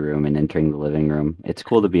leaving my room and entering the living room. It's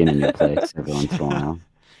cool to be in a new place every once in a while.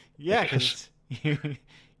 Yeah, because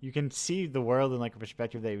you can see the world in like a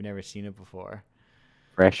perspective that you've never seen it before.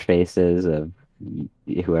 Fresh faces of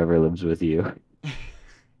whoever lives with you. It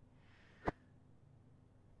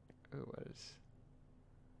was.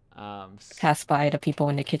 Pass by the people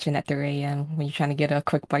in the kitchen at 3 a.m. when you're trying to get a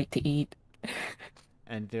quick bite to eat.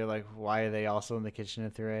 And they're like, why are they also in the kitchen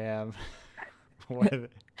at 3 a.m.? What are they?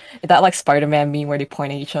 That like Spider-Man meme where they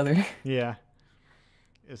point at each other. Yeah.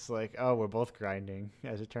 It's like, oh, we're both grinding,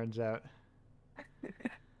 as it turns out.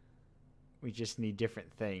 We just need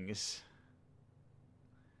different things.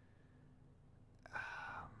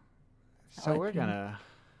 So we're gonna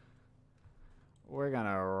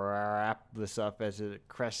wrap this up as it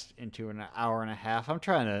crests into an hour and a half. I'm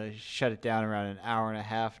trying to shut it down around an hour and a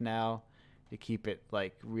half now to keep it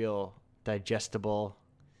like real digestible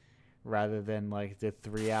rather than like the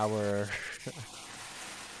 3-hour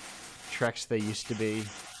treks they used to be.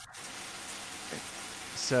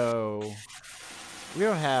 So we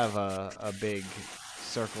don't have a big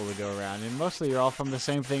circle to go around, and mostly you're all from the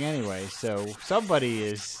same thing anyway, so somebody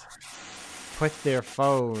is put their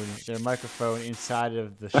microphone inside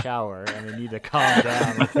of the shower, and they need to calm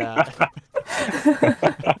down with that.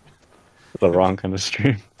 The wrong kind of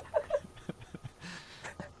stream.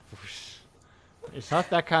 It's not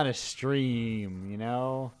that kind of stream, you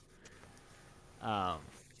know?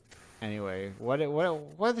 Anyway, what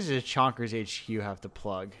does a Chonkers HQ have to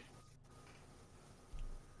plug?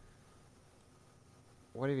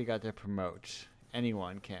 What have you got to promote?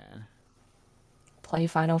 Anyone can. Play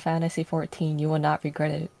Final Fantasy 14. You will not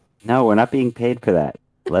regret it. No, we're not being paid for that.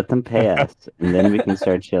 Let them pay us, and then we can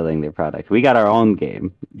start shilling their product. We got our own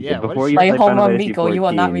game. Yeah, Before you Play play Home Final Run Fantasy Miko. You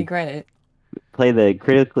will not 14, regret it. play the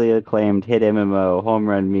critically acclaimed hit MMO Home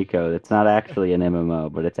Run Miko. It's not actually an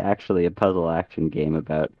MMO, but it's actually a puzzle action game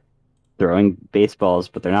about throwing baseballs,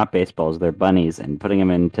 but they're not baseballs, they're bunnies, and putting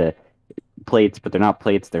them into plates, but they're not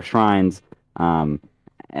plates, they're shrines.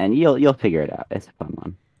 And you'll figure it out. It's a fun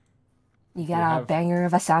one. You got a banger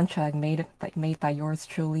of a soundtrack made by yours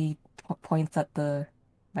truly. Points at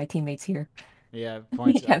my teammates here. Yeah, You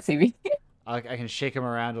points. can't see me. I can shake him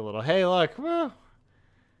around a little. Hey, look. Woo.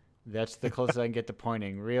 That's the closest I can get to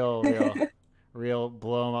pointing. Real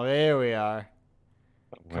blow him up. There we are.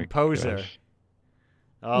 Oh my Composer. gosh.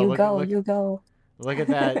 Oh, You go. Look at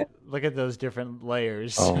that. Look at those different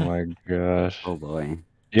layers. Oh my gosh. Oh boy.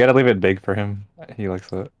 You gotta leave it big for him. He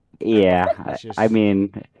likes it. Yeah, It's I just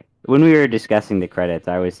mean, when we were discussing the credits,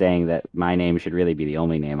 I was saying that my name should really be the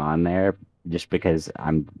only name on there, just because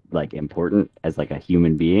I'm like important as like a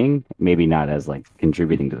human being, maybe not as like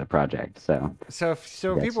contributing to the project. So so if that's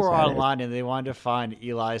people just were how it is. online and they wanted to find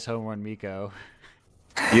Eli's home run Miko,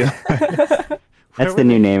 Yeah. where That's would the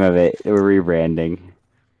new they name of it. We're rebranding.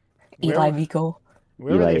 where Eli would- Miko.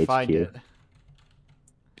 where would Eli they find HQ. it?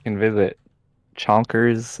 You can visit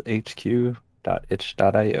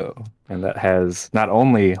chonkershq.itch.io, and that has not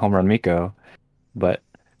only Home Run Miko, but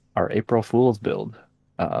our April Fool's build,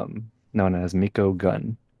 known as Miko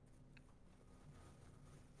Gun.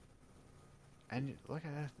 And look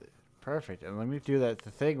at that. Perfect. And let me do the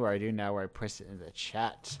thing where I do now where I push it in the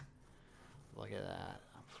chat. Look at that.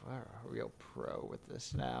 I'm a real pro with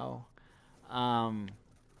this now.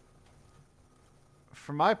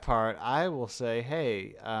 For my part, I will say,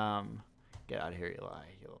 hey, get out of here, Eli.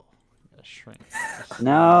 You'll gotta shrink.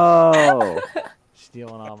 No.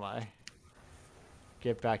 Stealing all my.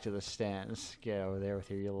 Get back to the stands. Get over there with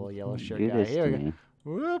your little yellow shirt Do guy. this Here to we go. me.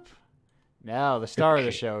 Whoop. Now the star of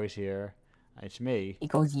the show is here. It's me. He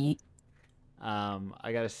goes yeet.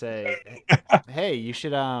 I gotta say, hey, you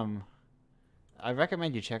should I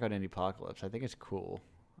recommend you check out Indiepocalypse. I think it's cool.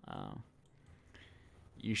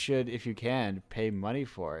 You should, if you can, pay money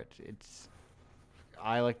for it.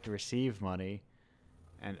 I like to receive money,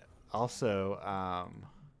 and also I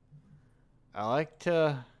like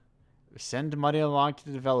to send money along to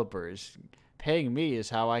the developers. Paying me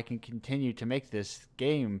is how I can continue to make this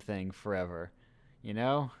game thing forever, you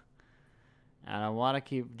know? And I want to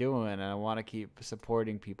keep doing it, and I want to keep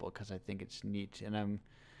supporting people because I think it's neat. And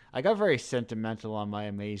I got very sentimental on my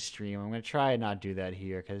Amaze stream. I'm going to try and not do that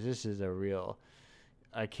here because this is a real...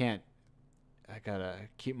 I gotta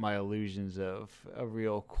keep my illusions of a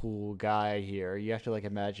real cool guy here. You have to like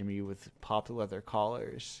imagine me with pop leather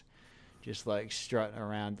collars, just like strutting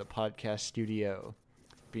around the podcast studio,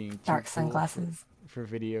 being too Dark cool sunglasses. for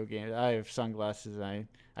video games. I have sunglasses. I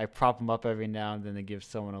prop them up every now and then to give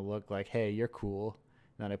someone a look like, hey, you're cool.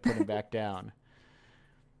 And then I put them back down.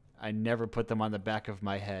 I never put them on the back of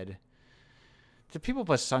my head. Do people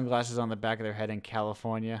put sunglasses on the back of their head in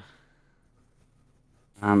California?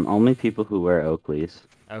 Only people who wear Oakleys.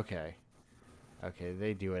 Okay. Okay,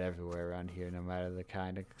 they do it everywhere around here, no matter the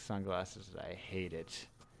kind of sunglasses. I hate it.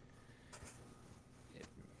 It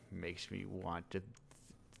makes me want to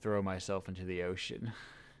throw myself into the ocean.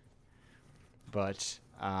 But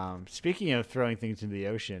speaking of throwing things into the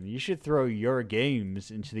ocean, you should throw your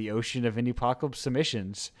games into the ocean of Indiepocalypse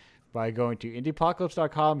submissions by going to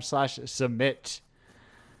indiepocalypse.com/submit.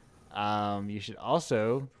 You should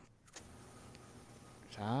also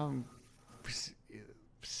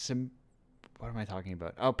what am I talking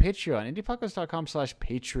about? Oh, Patreon.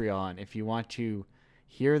 Indiepocalypse.com/Patreon if you want to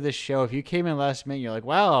hear this show. If you came in last minute, you're like,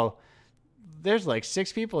 wow, there's like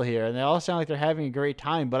 6 people here, and they all sound like they're having a great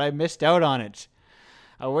time, but I missed out on it.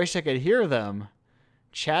 I wish I could hear them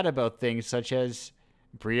chat about things such as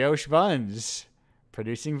brioche buns,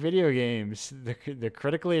 producing video games, the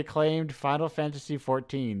critically acclaimed Final Fantasy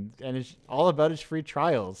XIV, and it's all about its free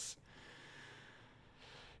trials.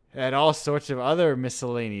 And all sorts of other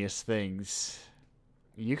miscellaneous things.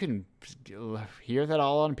 You can hear that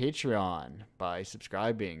all on Patreon by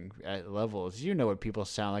subscribing at levels. You know what people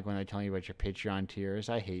sound like when they tell you about your Patreon tiers.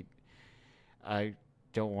 I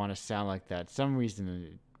don't want to sound like that. Some reason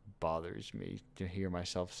it bothers me to hear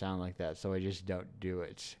myself sound like that, so I just don't do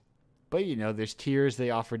it. But you know, there's tiers. They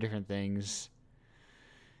offer different things.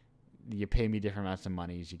 You pay me different amounts of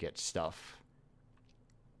money, you get stuff.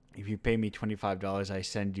 If you pay me $25, I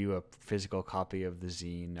send you a physical copy of the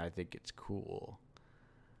zine. I think it's cool.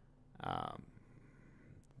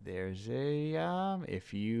 There's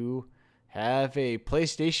if you have a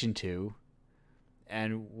PlayStation 2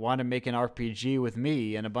 and want to make an RPG with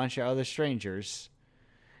me and a bunch of other strangers,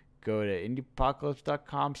 go to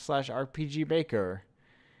indiepocalypse.com/RPGmaker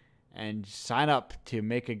and sign up to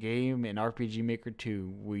make a game in RPG Maker 2.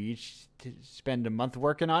 We each spend a month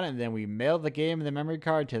working on it, and then we mail the game and the memory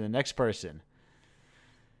card to the next person.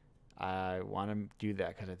 I want to do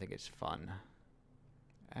that because I think it's fun.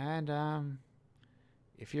 And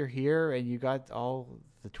if you're here and you got all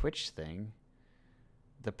the Twitch thing,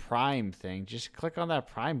 the Prime thing, just click on that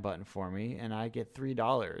Prime button for me, and I get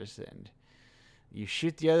 $3. And you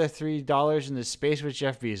shoot the other $3 into space with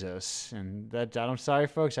Jeff Bezos, and I'm sorry,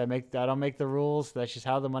 folks. I don't make the rules. That's just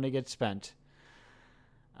how the money gets spent.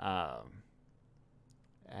 And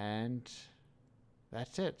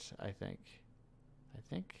that's it. I think.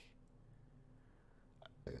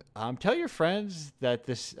 Tell your friends that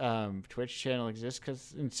this Twitch channel exists,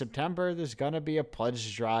 because in September there's gonna be a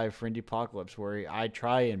pledge drive for Indiepocalypse where I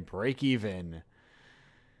try and break even.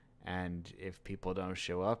 And if people don't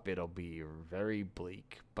show up, it'll be very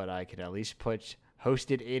bleak. But I can at least put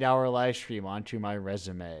hosted 8-hour live stream onto my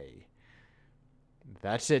resume.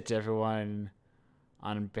 That's it, everyone.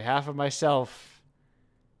 On behalf of myself,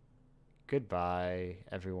 goodbye,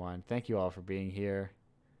 everyone. Thank you all for being here.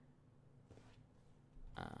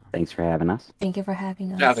 Thanks for having us. Thank you for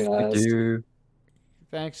having us. Having Thank us. you.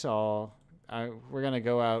 Thanks all. We're gonna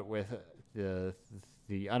go out with the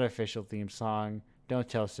unofficial theme song. Don't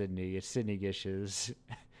tell Sydney. It's Sydney Gish's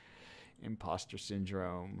Imposter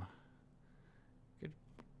Syndrome. Good.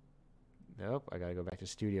 Nope. I gotta go back to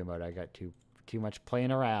studio mode. I got too much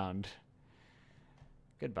playing around.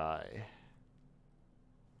 Goodbye.